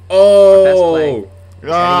this one. Oh.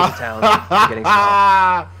 Heading into town. We're getting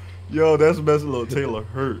Ah, yo, that's best little Taylor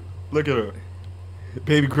hurt. Look at her.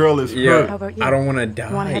 Baby girl is Yeah. hurt. How about you? I don't want to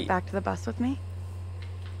You want to head die. back to the bus with me?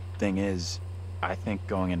 Thing is, I think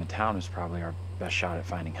going into town is probably our best shot at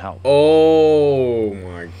finding help. Oh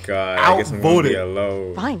my god. I guess I'm gonna be Outvoted.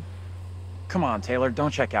 alone. Fine. Come on, Taylor,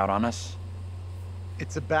 don't check out on us.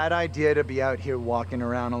 It's a bad idea to be out here walking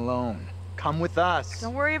around alone. Come with us.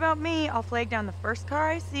 Don't worry about me. I'll flag down the first car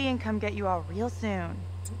I see and come get you all real soon.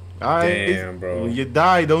 All right, Damn, bro. When you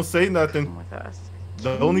die, don't say Come nothing. with us.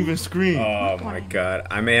 Don't even scream. Oh my god.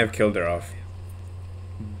 I may have killed her off.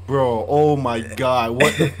 Bro, oh my god.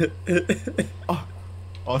 What the?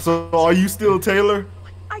 Oh, so are you still Taylor?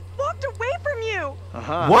 I walked away from you.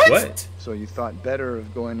 Uh-huh. What? So you thought better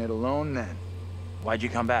of going it alone then? Why'd you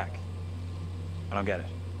come back? I don't get it.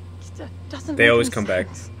 It doesn't They make always any come back.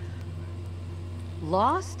 sense.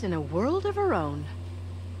 Lost in a world of her own.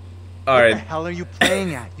 All What the right. hell are you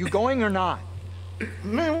playing at? You going or not?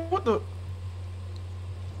 Man, what the?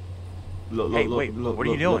 Look, Hey, wait, what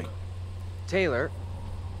are you doing? Taylor,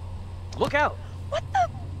 look out. What the?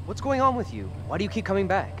 What's going on with you? Why do you keep coming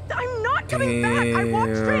back? I'm not coming back. I walk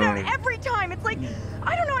straight out Damn. every time. It's like,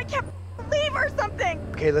 I don't know, I can't leave or something.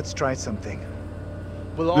 Okay, let's try something.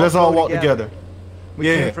 We'll Let's all go walk together. We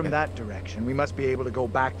Yeah. came from that direction. We must be able to go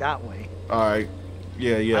back that way. All right.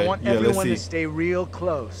 Yeah, yeah, I want yeah. Let's everyone see. to stay real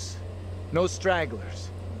close. No stragglers.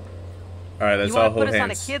 All right. Let's You all want to put hold us on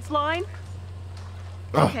a hands. kids line?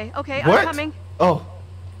 Oh, Okay, okay, what? I'm coming. Oh,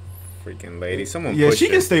 Freaking lady. Someone yeah. push She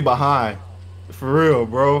her. can stay behind. For real,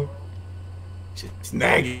 bro. Just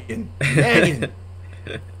nagging, nagging.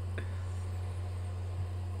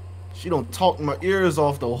 She don't talk my ears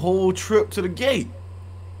off the whole trip to the gate.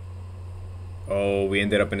 Oh, we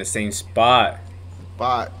ended up in the same spot.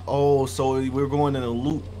 But oh, so we're going in a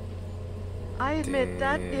loop. I admit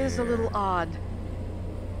that is a little odd.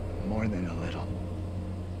 More than a little.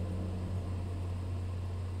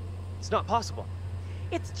 It's not possible.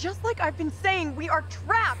 It's just like I've been saying. We are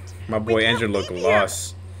trapped. My We boy can't Andrew looked leave here.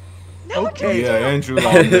 lost. Now what do we Yeah, do? Andrew,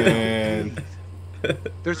 like, man.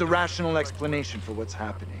 There's a rational explanation for what's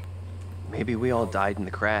happening. Maybe we all died in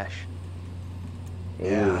the crash.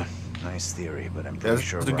 Yeah, nice theory, but I'm pretty That's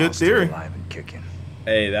sure a we're good all still theory. alive and kicking.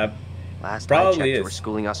 Hey, that Last I Probably checked, they is. were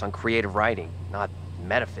schooling us on creative writing, not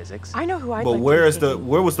metaphysics. I know who I'd But like to where be is the taking.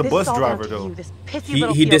 where was the This bus is all down driver to though? you, this pissy he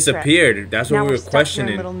little field trip. disappeared. That's what Now we we're were stuck here in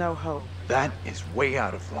questioning. Little no hope. That is way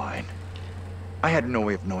out of line. I had no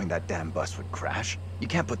way of knowing that damn bus would crash. You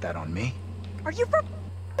can't put that on me. Are you for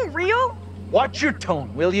real? Watch your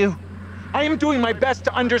tone, will you? I am doing my best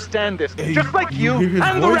to understand this, Hey, just like you hear his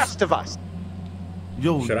and the voice? rest of us.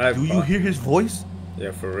 Yo, do you hear his voice?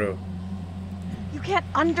 Yeah, for real. You can't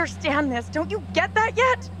understand this. Don't you get that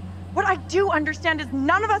yet? What I do understand is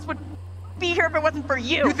none of us would be here if it wasn't for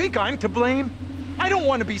you. You think I'm to blame? I don't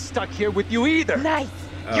want to be stuck here with you either. Nice.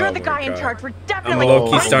 You're the guy in charge. We're definitely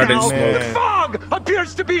low-key right starting now. smoke. The fog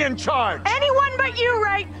appears to be in charge. Anyone but you,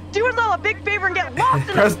 right? Do us all a big favor and get lost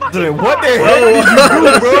in the fucking President, what fog. the hell did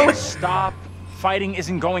you do, bro? Stop. Fighting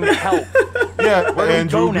isn't going to help. Yeah, Where do we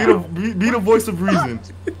Andrew, go now? be the voice of reason.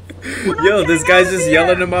 Yo, this guy's just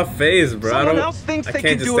yelling in my face, bro. Someone else thinks I they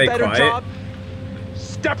can't can just do a stay better quiet. job.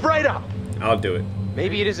 Step right up. I'll do it.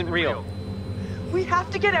 Maybe it isn't real. We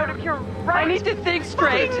have to get out of here right. I need to think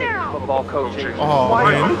straight now. Football coaching. Oh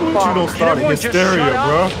man, look what you don't start everyone just hysteria, shut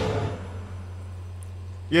bro. up?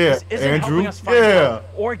 Yeah, This isn't Andrew. helping us find Yeah, help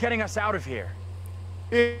or getting us out of here.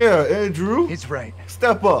 yeah, Andrew. He's right.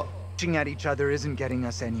 Step up. Looking at each other isn't getting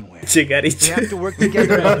us anywhere. Chick at each We have to work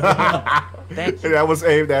together. Thank you. That was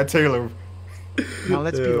aimed at Taylor. Now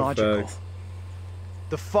let's be Yeah, logical. facts.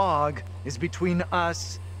 The fog is between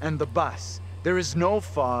us and the bus. There is no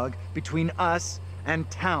fog between us and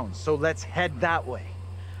town, so let's head that way.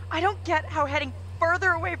 I don't get how heading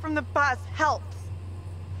further away from the bus helps.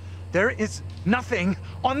 There is nothing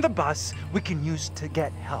on the bus we can use to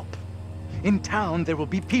get help. In town, there will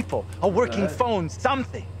be people, a working phone,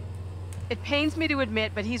 something. It pains me to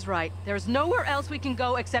admit, but he's right. There's nowhere else we can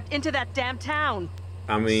go except into that damn town.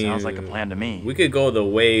 I mean, Sounds like a plan to me. We could go the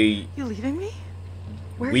way You leaving me?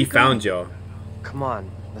 Where are we you found going? y'all. Come on,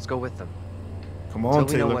 let's go with them. Come Until on,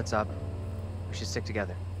 we know Taylor. what's up, we should stick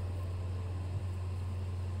together.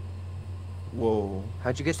 Whoa.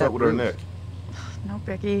 How'd you get Start that with her bruise? neck. No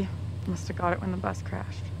biggie. Must have got it when the bus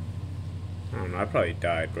crashed. I don't know. I probably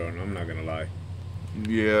died, bro. I'm not gonna lie.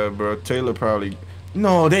 Yeah, bro. Taylor probably.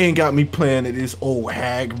 No, they ain't got me playing at this old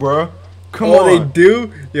hag, bro. Come Oh, on. they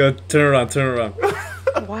do? Yo, turn around, turn around.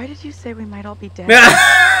 Why did you say we might all be dead?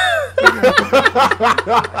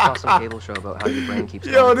 I saw some cable show about how your brain keeps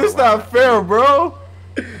Yo, going this for a while. not fair, bro.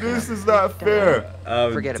 This is not fair.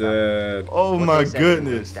 I'm Forget about dead. Oh What my they said didn't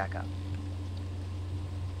really goodness. stack up.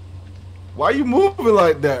 Why you moving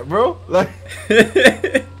like that, bro? Like.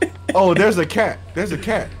 Oh, there's a cat. There's a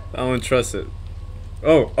cat. I don't trust it.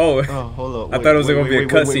 Oh, oh. Oh, hold up. I thought it was gonna be a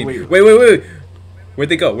cutscene. wait. Wait. Where'd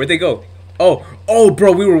they go? Where'd they go? Oh,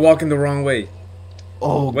 bro, we were walking the wrong way.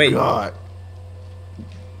 Oh, Wait. God.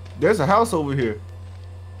 There's a house over here.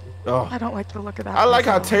 Oh. I don't like the look of that. I like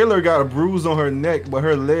how place. Taylor got a bruise on her neck, but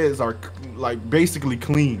her legs are like basically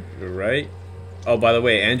clean. Right? Oh, by the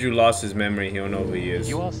way, Andrew lost his memory. He don't know who he is.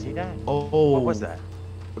 You all see that? Oh, What was that?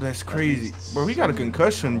 That's crazy, bro. He got a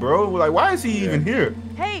concussion, bro. Like, why is he even here?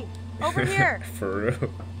 Hey, over here. For real.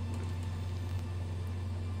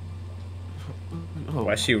 Oh,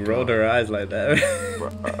 Why she rolled her eyes like that? bro,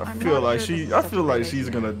 I I'm feel not like sure this she. is I such feel a like great she's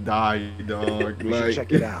idea. gonna die, dog. We Like, should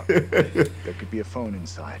check it out. There could be a phone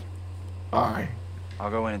inside. All right. I'll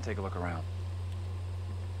go in and take a look around.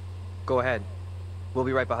 Go ahead. We'll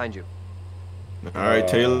be right behind you. All right,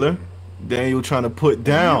 Taylor. Daniel trying to put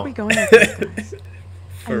Where are we down. going with this, guys?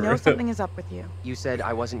 I For know real. something is up with you. You said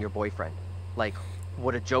I wasn't your boyfriend. Like,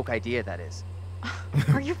 what a joke idea that is.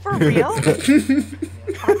 Are you for real?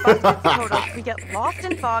 Our bus gets totaled, we get lost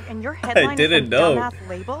in fog, and your headline didn't is know. some dumbass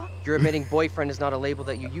label? You're admitting boyfriend is not a label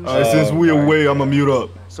that you use. All right, since we alright. away, I'ma mute up.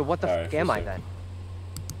 So what the Alright, f for am I sure. then?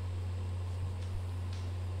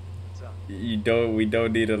 We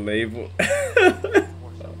don't need a label.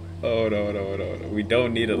 Oh no. We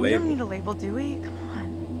don't need a We don't label. need a label, do we? Come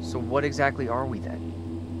on. So what exactly are we then?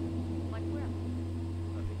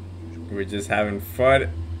 We're just having fun.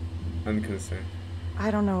 Unconcerned.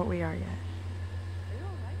 I don't know what we are yet.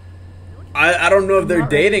 I don't know if I'm they're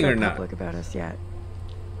not ready to dating go or not. public about us yet.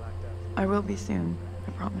 I will be soon.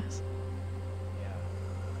 I promise.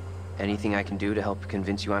 Anything I can do to help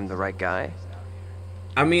convince you I'm the right guy?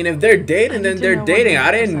 I mean, if they're dating, then they're dating.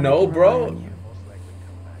 I didn't know, bro.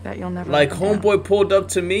 That you'll never Like, let me down. homeboy pulled up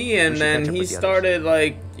to me, and We should then catch up he with the others. started,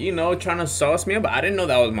 like, you know, trying to sauce me up. I didn't know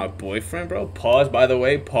that was my boyfriend, bro. Pause, by the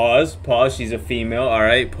way. Pause. She's a female. All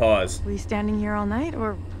right, pause. We standing here all night,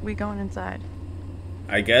 or we going inside?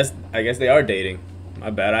 I guess they are dating. My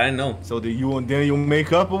bad. I didn't know. So did you and Daniel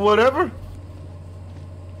make up or whatever?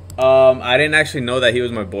 I didn't actually know that he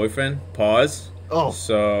was my boyfriend. Pause. Oh.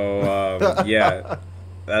 So, yeah.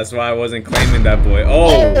 That's why I wasn't claiming that boy.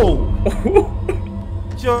 Oh.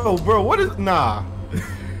 Yo, bro, what is nah?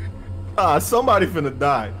 Somebody finna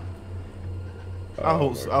die. I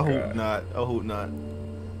hope not. I hope not.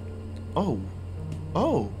 Oh,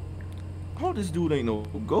 this dude ain't no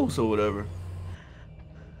ghost or whatever.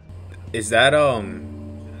 Is that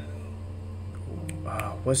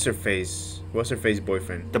what's her face? What's her face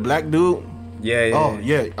boyfriend? The black dude? Yeah, yeah. Oh,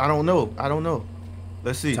 yeah. I don't know. I don't know.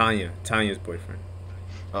 Let's see. Tanya's boyfriend.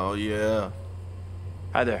 Oh, yeah.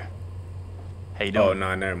 Hi there. How you doing? Oh,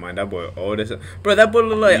 no, never mind. That boy old as bro, that boy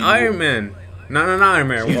look like Iron Man. No, Iron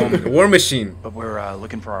Man. War Machine. But we're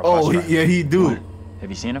looking for our bus driver. Yeah, he do. What? Have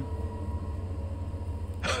you seen him?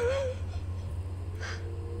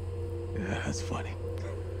 Yeah, that's funny.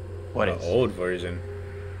 What The is? old version.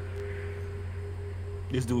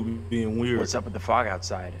 This dude be being weird. What's up with the fog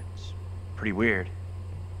outside? It's pretty weird.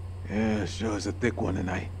 Yeah, sure is a thick one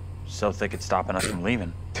tonight. So thick it's stopping us from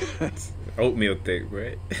leaving. Oatmeal thick,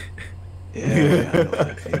 right? Yeah, I know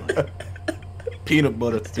that feeling. Peanut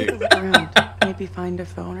butter Let's take a thick. look around. Maybe find a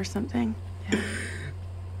phone or something. Yeah.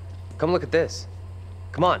 Come look at this.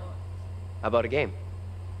 Come on. How about a game?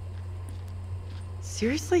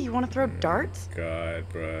 Seriously, you want to throw darts? God,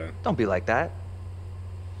 bro. Don't be like that.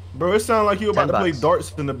 Bro, it sounds like you about to play $10.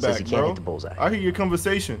 darts in the Says back, you can't bro. hit the bullseye. I hear your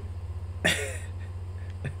conversation.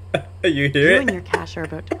 You hear You it? and your cash are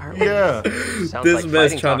about to part ways. Yeah. Sounds This like man's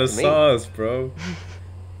fighting trying talk to me. sauce, bro.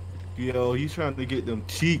 Yo, he's trying to get them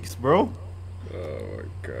cheeks, bro. Oh my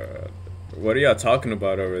god. What are y'all talking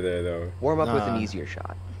about over there, though? Warm up with Nah. an easier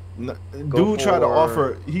shot. Dude tried to for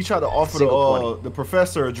offer. He tried to offer single 20. the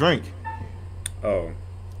professor a drink. Oh.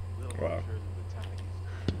 Wow.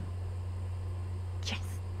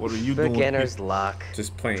 What are you doing? Beginner's luck.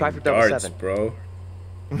 Just playing Try for double darts, seven. bro.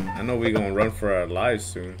 I know we gonna run for our lives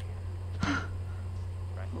soon.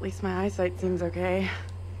 At least my eyesight seems okay.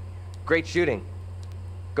 Great shooting.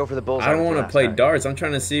 Go for the bullseye. I don't with your want to last play try. darts. I'm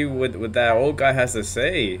trying to see what that old guy has to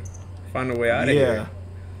say. Find a way out of Yeah. here.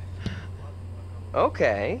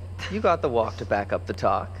 Okay. You got the walk to back up the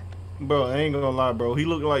talk. Bro, I ain't gonna lie, bro. He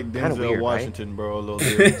looked like Kinda Denzel weird, right? Washington, bro, a little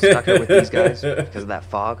bit. Stuck here with these guys because of that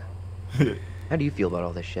fog. How do you feel about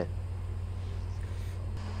all this shit?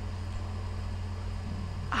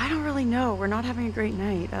 I don't really know. We're not having a great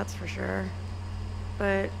night, that's for sure.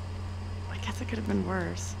 But I guess it could have been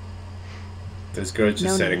worse. This girl just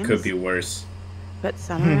No said it could names? be worse. But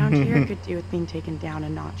some around here could do with being taken down a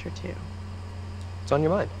notch or two. What's on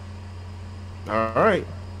your mind? All right.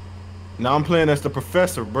 Now I'm playing as the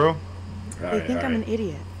professor, bro. They think I'm an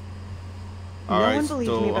idiot. All No right, one believed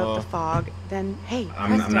so, me about the fog. Then, hey,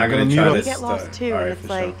 I'm presto, not gonna meet try up. to we get lost start. too, Alright, and it's for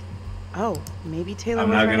sure. like, oh, maybe Taylor I'm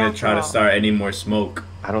was not right gonna after try to all. start any more smoke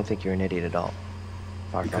I don't think you're an idiot at all.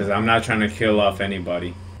 Far from because it. I'm not trying to kill off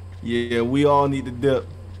anybody. Yeah, we all need to dip.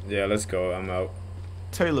 Yeah, let's go. I'm out.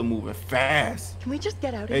 Taylor moving fast. Can we just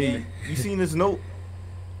get out of Hey, here? you seen this note?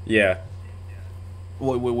 Yeah.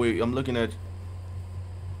 Wait. I'm looking at.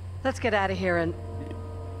 Let's get out of here and...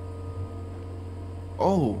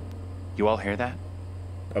 Oh. You all hear that?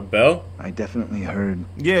 A bell? I definitely heard.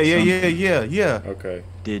 Yeah. Okay.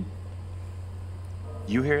 Did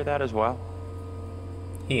you hear that as well?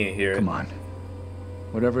 He ain't here. Come on.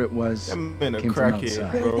 Whatever it was, That man a came from crackhead,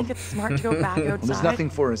 outside. Really bro. think it's smart to go back outside? Well, there's nothing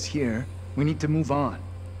for us here. We need to move on.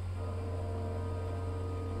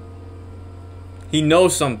 He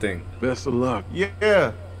knows something. Best of luck.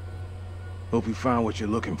 Yeah. Hope you find what you're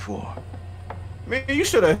looking for. Man, you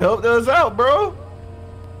should have helped us out, bro.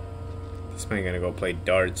 This man gonna go play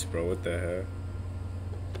darts, bro. What the hell?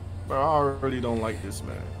 Bro, I really don't like this,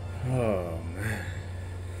 man. Oh man.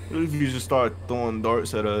 What if you just start throwing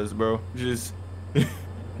darts at us, bro? Just the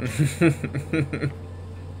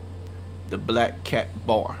Black Cat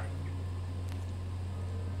Bar.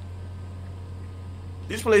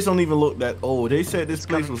 This place don't even look that old. They said this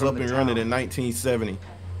place coming was from up the and running town. in 1970.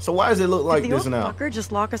 So why does it look like Did the this old now? fucker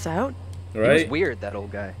just lock us out? He was Right? weird, that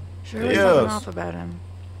old guy. Sure was Yes. something off about him.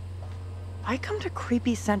 I come to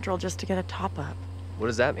Creepy Central just to get a top-up. What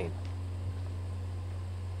does that mean?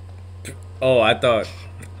 Oh, I thought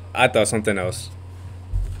something else.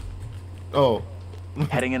 Oh.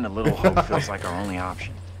 Heading into Little Hope feels like our only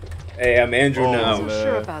option. Hey, I'm Andrew Oh, now. I'm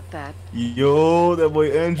sure about that. Yo, that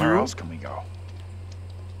boy Andrew. Where else can we go?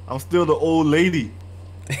 I'm still the old lady.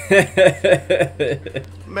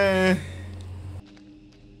 Man.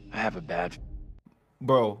 I have a bad.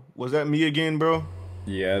 Bro, was that me again, bro?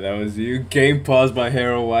 Yeah, that was you. Game paused by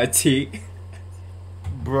Hero YT.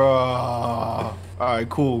 Bruh. Alright,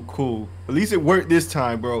 cool. At least it worked this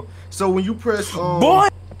time, bro. So when you press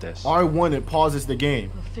This. R1, it pauses the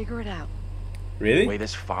game. We'll figure it out. Really? The way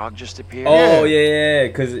this fog just appeared. Oh yeah,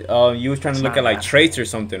 because you was trying to It's look not at like bad. traits or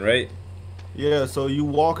something, right? Yeah, so you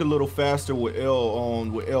walk a little faster with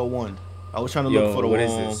with L1. I was trying to Yo, look for the what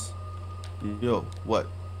is this? Yo, what?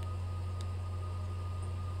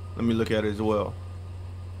 Let me look at it as well.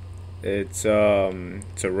 It's a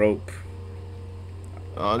rope.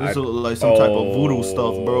 This look like some type of voodoo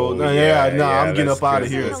stuff, bro. Nah, I'm getting up out of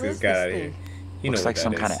here. Let's get out of here. Looks like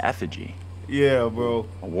some kind of effigy. Yeah, bro.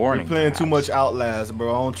 A warning. You're playing too much Outlast, bro.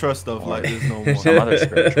 I don't trust stuff like this no more. Some other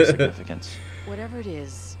spiritual significance. Whatever it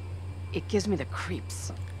is, it gives me the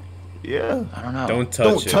creeps. Yeah. I don't know. Don't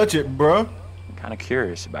touch it, bro. I'm kind of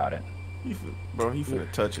curious about it. He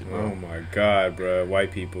finna touch it, bro. Oh my god, bro.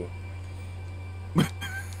 White people.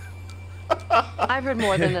 I've heard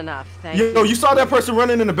more than enough. Thank you. Yo, you saw that person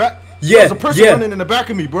running in the back? Yeah, There's a person running in the back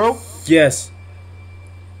of me, bro. Yes.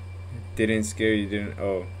 Didn't scare you, didn't?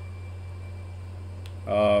 Oh.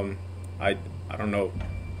 I don't know.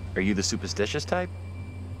 Are you the superstitious type?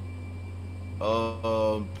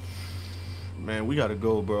 Man, we gotta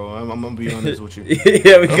go, bro. I'm gonna be honest with you.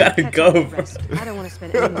 Yeah, we gotta go, bro. I don't want to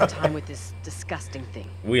spend any more time with this disgusting thing.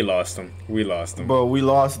 We lost them. We lost them. Bro, we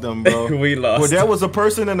lost them, bro. We lost. Well, there was a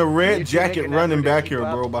person in a red jacket running back here,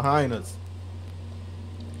 bro, behind us.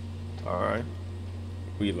 All right.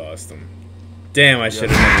 We lost them. Damn, I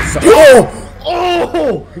should have never saw.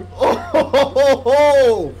 Oh!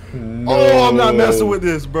 Oh, I'm not messing with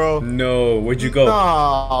this, bro. No, where'd you go?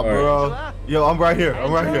 Nah, bro. Yo, I'm right here.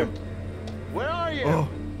 I'm right here. Where are you? Oh.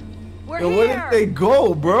 We're Yo, here. where did they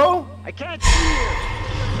go, bro? I can't see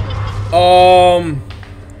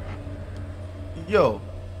you. Yo.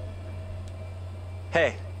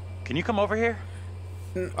 Hey, can you come over here?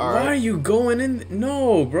 Why are you going in?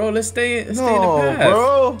 No, bro. Let's stay in the path.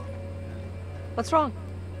 Bro. What's wrong?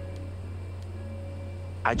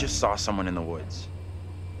 I just saw someone in the woods.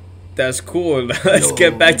 That's cool. Let's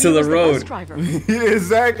get back to the road.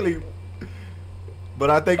 Exactly. But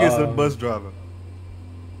I think it's a bus driver.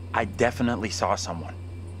 I definitely saw someone.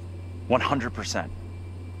 100%.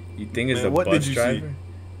 You think it's the what bus did you driver? see?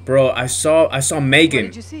 Bro, I saw Megan.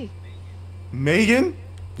 What did you see? Megan?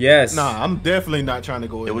 Yes. Nah, I'm definitely not trying to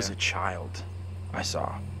go in It was there. a child I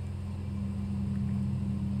saw.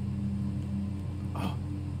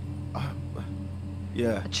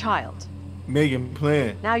 Yeah. A child. Megan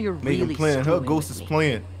playing. Now you're Megan really playing. Her screwing ghost with is me.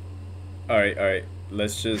 playing. All right.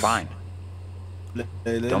 Let's just. Fine. Let's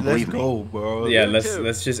believe me. go, bro. Yeah,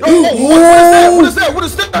 let's just. Oh, what is that? What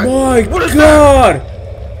is that? My What is God! that?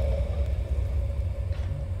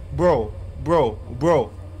 Bro.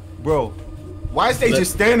 Why is they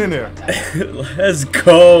just standing there? Let's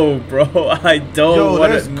go, bro. I don't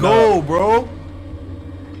want to. Let's go, bro.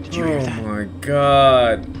 Did you hear that? Oh my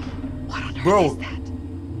God. What on earth Bro. is that?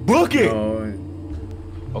 Book it. Oh,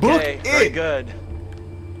 Okay, Book very it. good.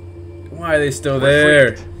 why are they still We're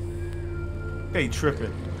there? freaked. Hey,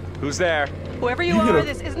 tripping. Who's there? Whoever you You hit are, a-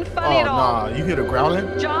 this isn't funny at all. Nah, you hear the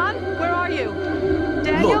growling? John, where are you?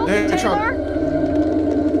 Daniel? Look, they're Taylor?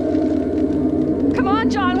 Come on,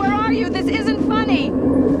 John, where are you? This isn't funny.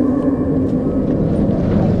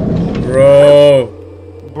 Bro.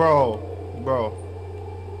 Bro.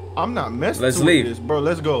 I'm not messing Let's with leave. this, bro.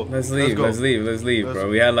 Let's go. Let's leave, go. let's leave, bro.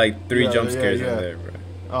 We had like 3 jump scares in there, bro.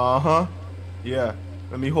 Uh-huh. Yeah.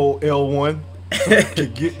 Let me hold L1 to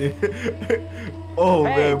get there. Oh,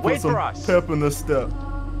 Hey, man. Put wait some for us. pep in the step.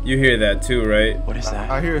 You hear that too, right? What is that?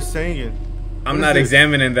 I hear it singing. I'm What not is this?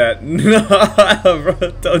 examining that. No, bro.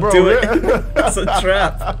 Don't Bro, do it. yeah. That's a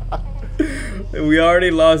trap. We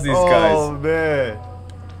already lost these Oh, guys. man.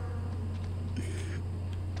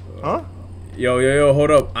 Huh? Yo,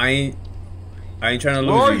 hold up. I ain't trying to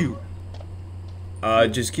lose Where are you?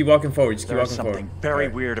 Just keep walking forward. Just keep There's walking something forward. very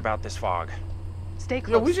Alright. weird about this fog. Stay Yo,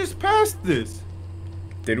 close. we just passed this.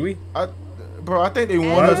 Did we? Bro, I think they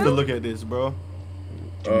want us to look at this, bro.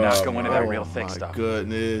 Do not go into that real thick my stuff.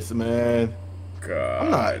 Goodness, man.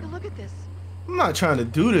 God. Take a look at this. I'm not trying to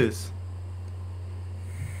do this.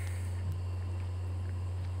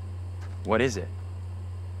 What is it?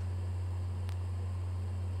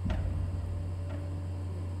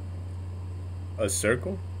 A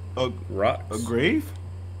circle? A Rocks? A grave?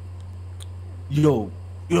 Yo.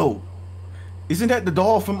 Isn't that the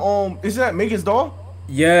doll from isn't that Megan's doll?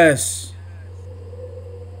 Yes.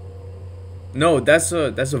 No, that's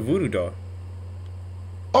a voodoo doll.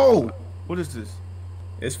 Oh, what is this?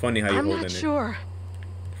 It's funny how you're I'm holding not it sure.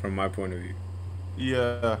 from my point of view.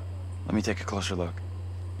 Yeah. Let me take a closer look.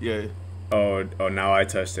 Yeah. Oh, now I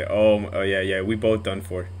touched it. Oh yeah. We both done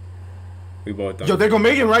for. We both done. Yo, there go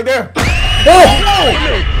Megan right there.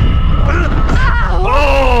 Oh!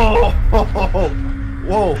 Oh!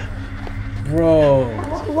 Whoa. Bro.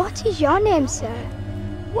 What is your name, sir?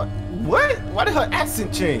 What? Why did her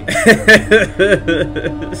accent change?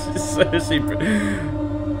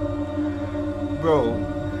 Bro.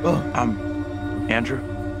 Andrew?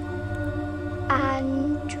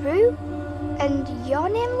 Andrew? And your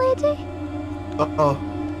name, lady?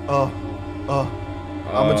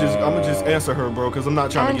 I'ma just answer her, bro, because I'm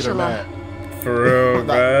not trying to get her mad. For real,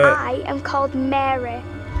 bro. I am called Mary.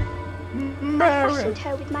 I fashioned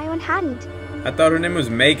her with my own hand. I thought her name was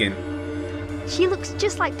Megan. She looks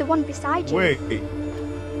just like the one beside you. Wait.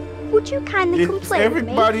 Would you kindly come Is play with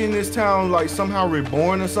me? everybody in this town like somehow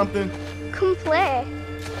reborn or something? Come play.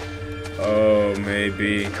 Oh,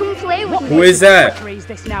 maybe. Come play with me. Who is that? What is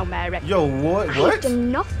this now, Mary? Yo, what? I've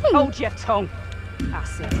done nothing. Hold your tongue. I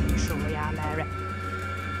see you truly are, Mary.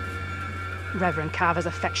 Reverend Carver's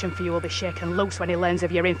affection for you will be shaken loose when he learns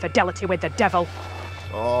of your infidelity with the devil.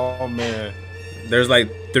 Oh, man. There's like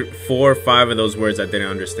 4 or 5 of those words I didn't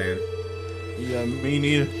understand. Yeah, me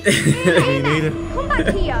neither. Me neither. Come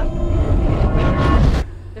back here.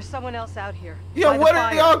 There's someone else out here. Yeah, where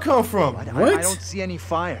did y'all come from? I don't see any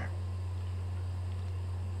fire.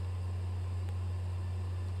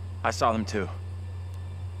 I saw them too.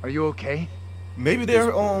 Are you okay? Maybe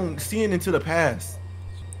they're seeing into the past.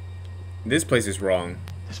 This place is wrong.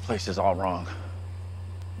 This place is all wrong.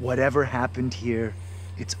 Whatever happened here,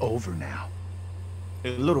 it's over now. A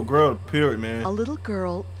little girl appeared, man. A little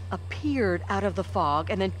girl appeared out of the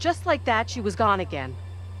fog, and then just like that, she was gone again.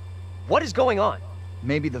 What is going on?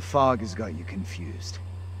 Maybe the fog has got you confused.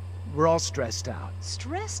 We're all stressed out.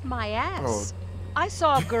 Stressed my ass. I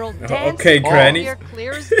saw a girl Oh, dance okay, Granny. here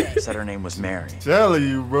clear as day. Said her name was Mary. Telling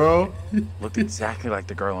you, bro. Looked exactly like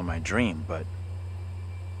the girl in my dream, but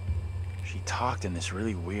she talked in this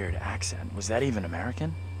really weird accent. Was that even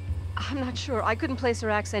American? I'm not sure. I couldn't place her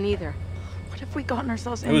accent either. What have we gotten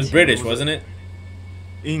ourselves It into? was British, wasn't it?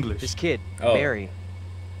 English. This kid, Oh. Mary.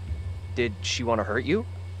 Did she want to hurt you?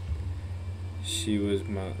 She was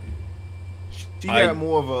my... She had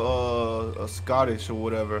more of a Scottish or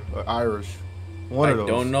whatever, or Irish. One of those.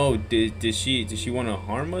 I don't know. Did she want to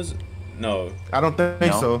harm us? No. I don't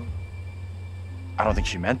think so. I don't think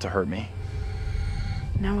she meant to hurt me.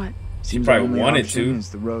 Now what? Seems probably the only wanted option to. is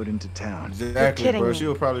the road into town. Exactly, kidding bro. me. She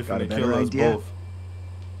was probably Got a finna better kill us idea? both.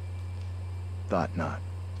 Thought not.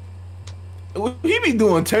 He be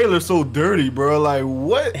doing Taylor so dirty, bro. Like,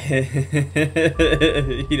 what?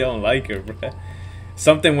 He don't like her, bro.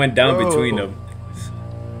 Something went down Bro. between them.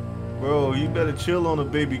 Bro, you better chill on a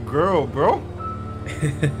baby girl, bro.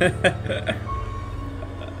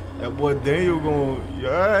 That boy Daniel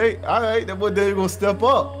alright, that boy Daniel gonna step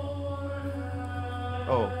up.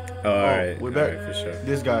 Alright, we're back. for sure.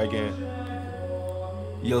 This guy again.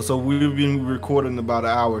 Yo, so we've been recording about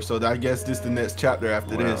an hour, so I guess this is the next chapter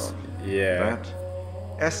after this. Yeah. That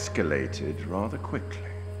escalated rather quickly.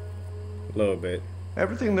 A little bit.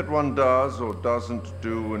 Everything that one does or doesn't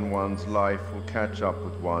do in one's life will catch up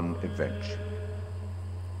with one eventually.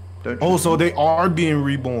 Don't you Oh, so they are being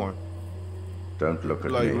reborn. Don't look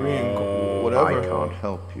at Like me. whatever. I can't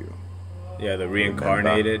help you. Yeah, the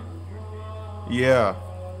reincarnated. Yeah.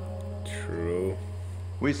 True.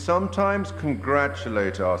 We sometimes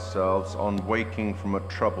congratulate ourselves on waking from a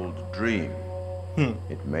troubled dream.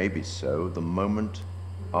 It may be so the moment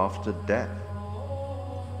after death.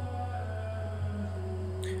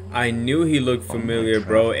 I knew he looked familiar,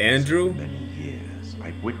 bro. Andrew?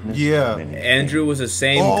 I witnessed Yeah. many Andrew was the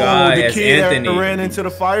same Oh, guy the as kid Anthony. that ran into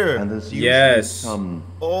the fire. And there's usually Yes. some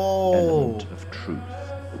element of truth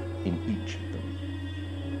in each of them.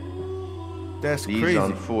 That's These crazy.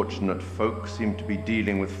 unfortunate folk seem to be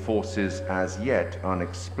dealing with forces as yet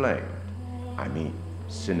unexplained. I mean,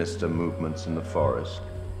 sinister movements in the forest.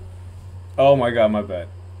 Oh my god, my bad.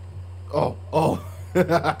 Oh.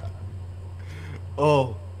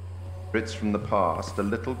 Oh. Spirits from the past, a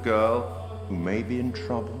little girl who may be in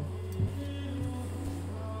trouble.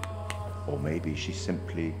 Or maybe she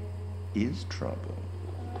simply is trouble.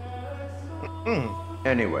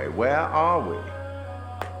 Anyway, where are we?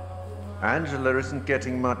 Angela isn't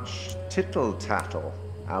getting much tittle-tattle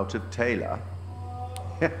out of Taylor.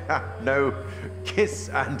 No kiss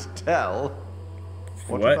and tell.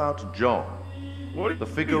 What about John? The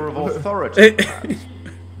figure of authority.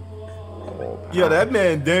 Yeah, that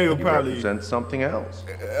man Daniel He probably represents something else.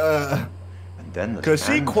 And then the Because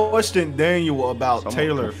she questioned Daniel about Somewhat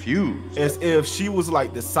Taylor confused. as if she was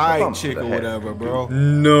like the side bump to chick the or head. whatever, bro.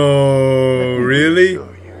 No, really?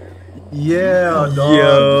 Yeah,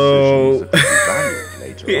 Yo.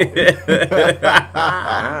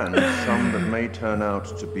 And some that may turn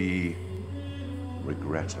out to be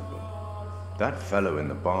regrettable. That fellow in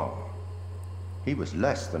the bar, he was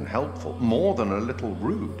less than helpful, more than a little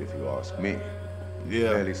rude, if you ask me. Yeah.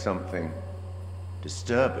 Clearly something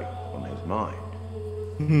disturbing on his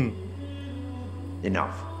mind.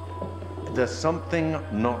 Enough. There's something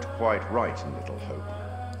not quite right in Little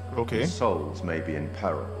Hope. Okay. Souls may be in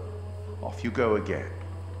peril. Off you go again.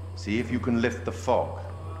 See if you can lift the fog.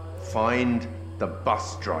 Find the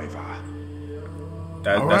bus driver.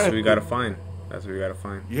 That's what we gotta find. That's what we gotta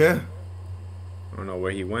find. Yeah. I don't know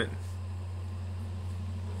where he went.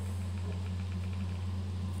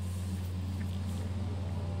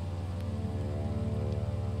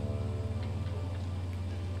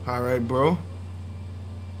 All right, bro.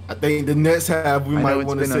 I think the next half we might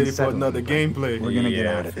want to save for another gameplay. We're gonna get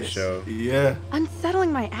out of this. Sure. Yeah.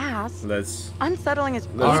 Unsettling my ass. Unsettling is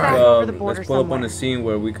way back over the border let's pull up somewhere. on a scene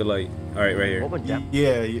where we could like. All right, right here.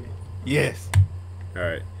 Yeah. Yes. All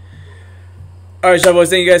right. All right, y'all boys.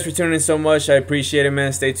 Thank you guys for tuning in so much. I appreciate it,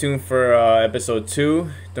 man. Stay tuned for episode 2.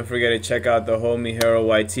 Don't forget to check out the homie Hero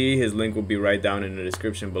YT. His link will be right down in the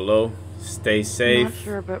description below. Stay safe. I'm not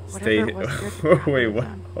sure, but whatever it was, Wait, what?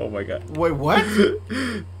 Oh my god. Wait, what?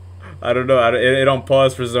 I don't know. It don't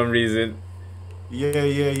pause for some reason. Yeah.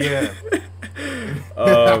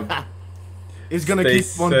 It's gonna keep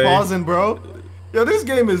on pausing, bro. Yo, this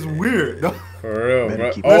game is weird. For real,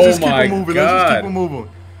 bro. Let's just keep it moving.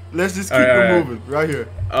 Let's just keep it moving. Right here.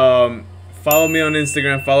 Follow me on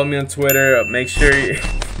Instagram. Follow me on Twitter. Make sure you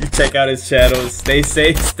check out his channels. Stay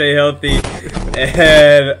safe. Stay healthy.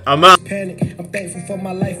 And I'm out. Panic. I'm thankful for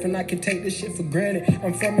my life and I can take this shit for granted.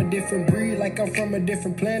 I'm from a different breed, like I'm from a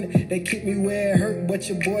different planet. They keep me where it hurt, but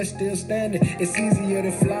your boy's still standing. It's easier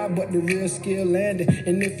to fly, but the real skill landing.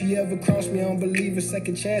 And if you ever cross me, I don't believe in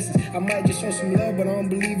second chances. I might just show some love, but I don't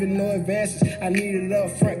believe in no advances. I need it up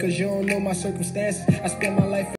front, cause you don't know my circumstances. I spend my life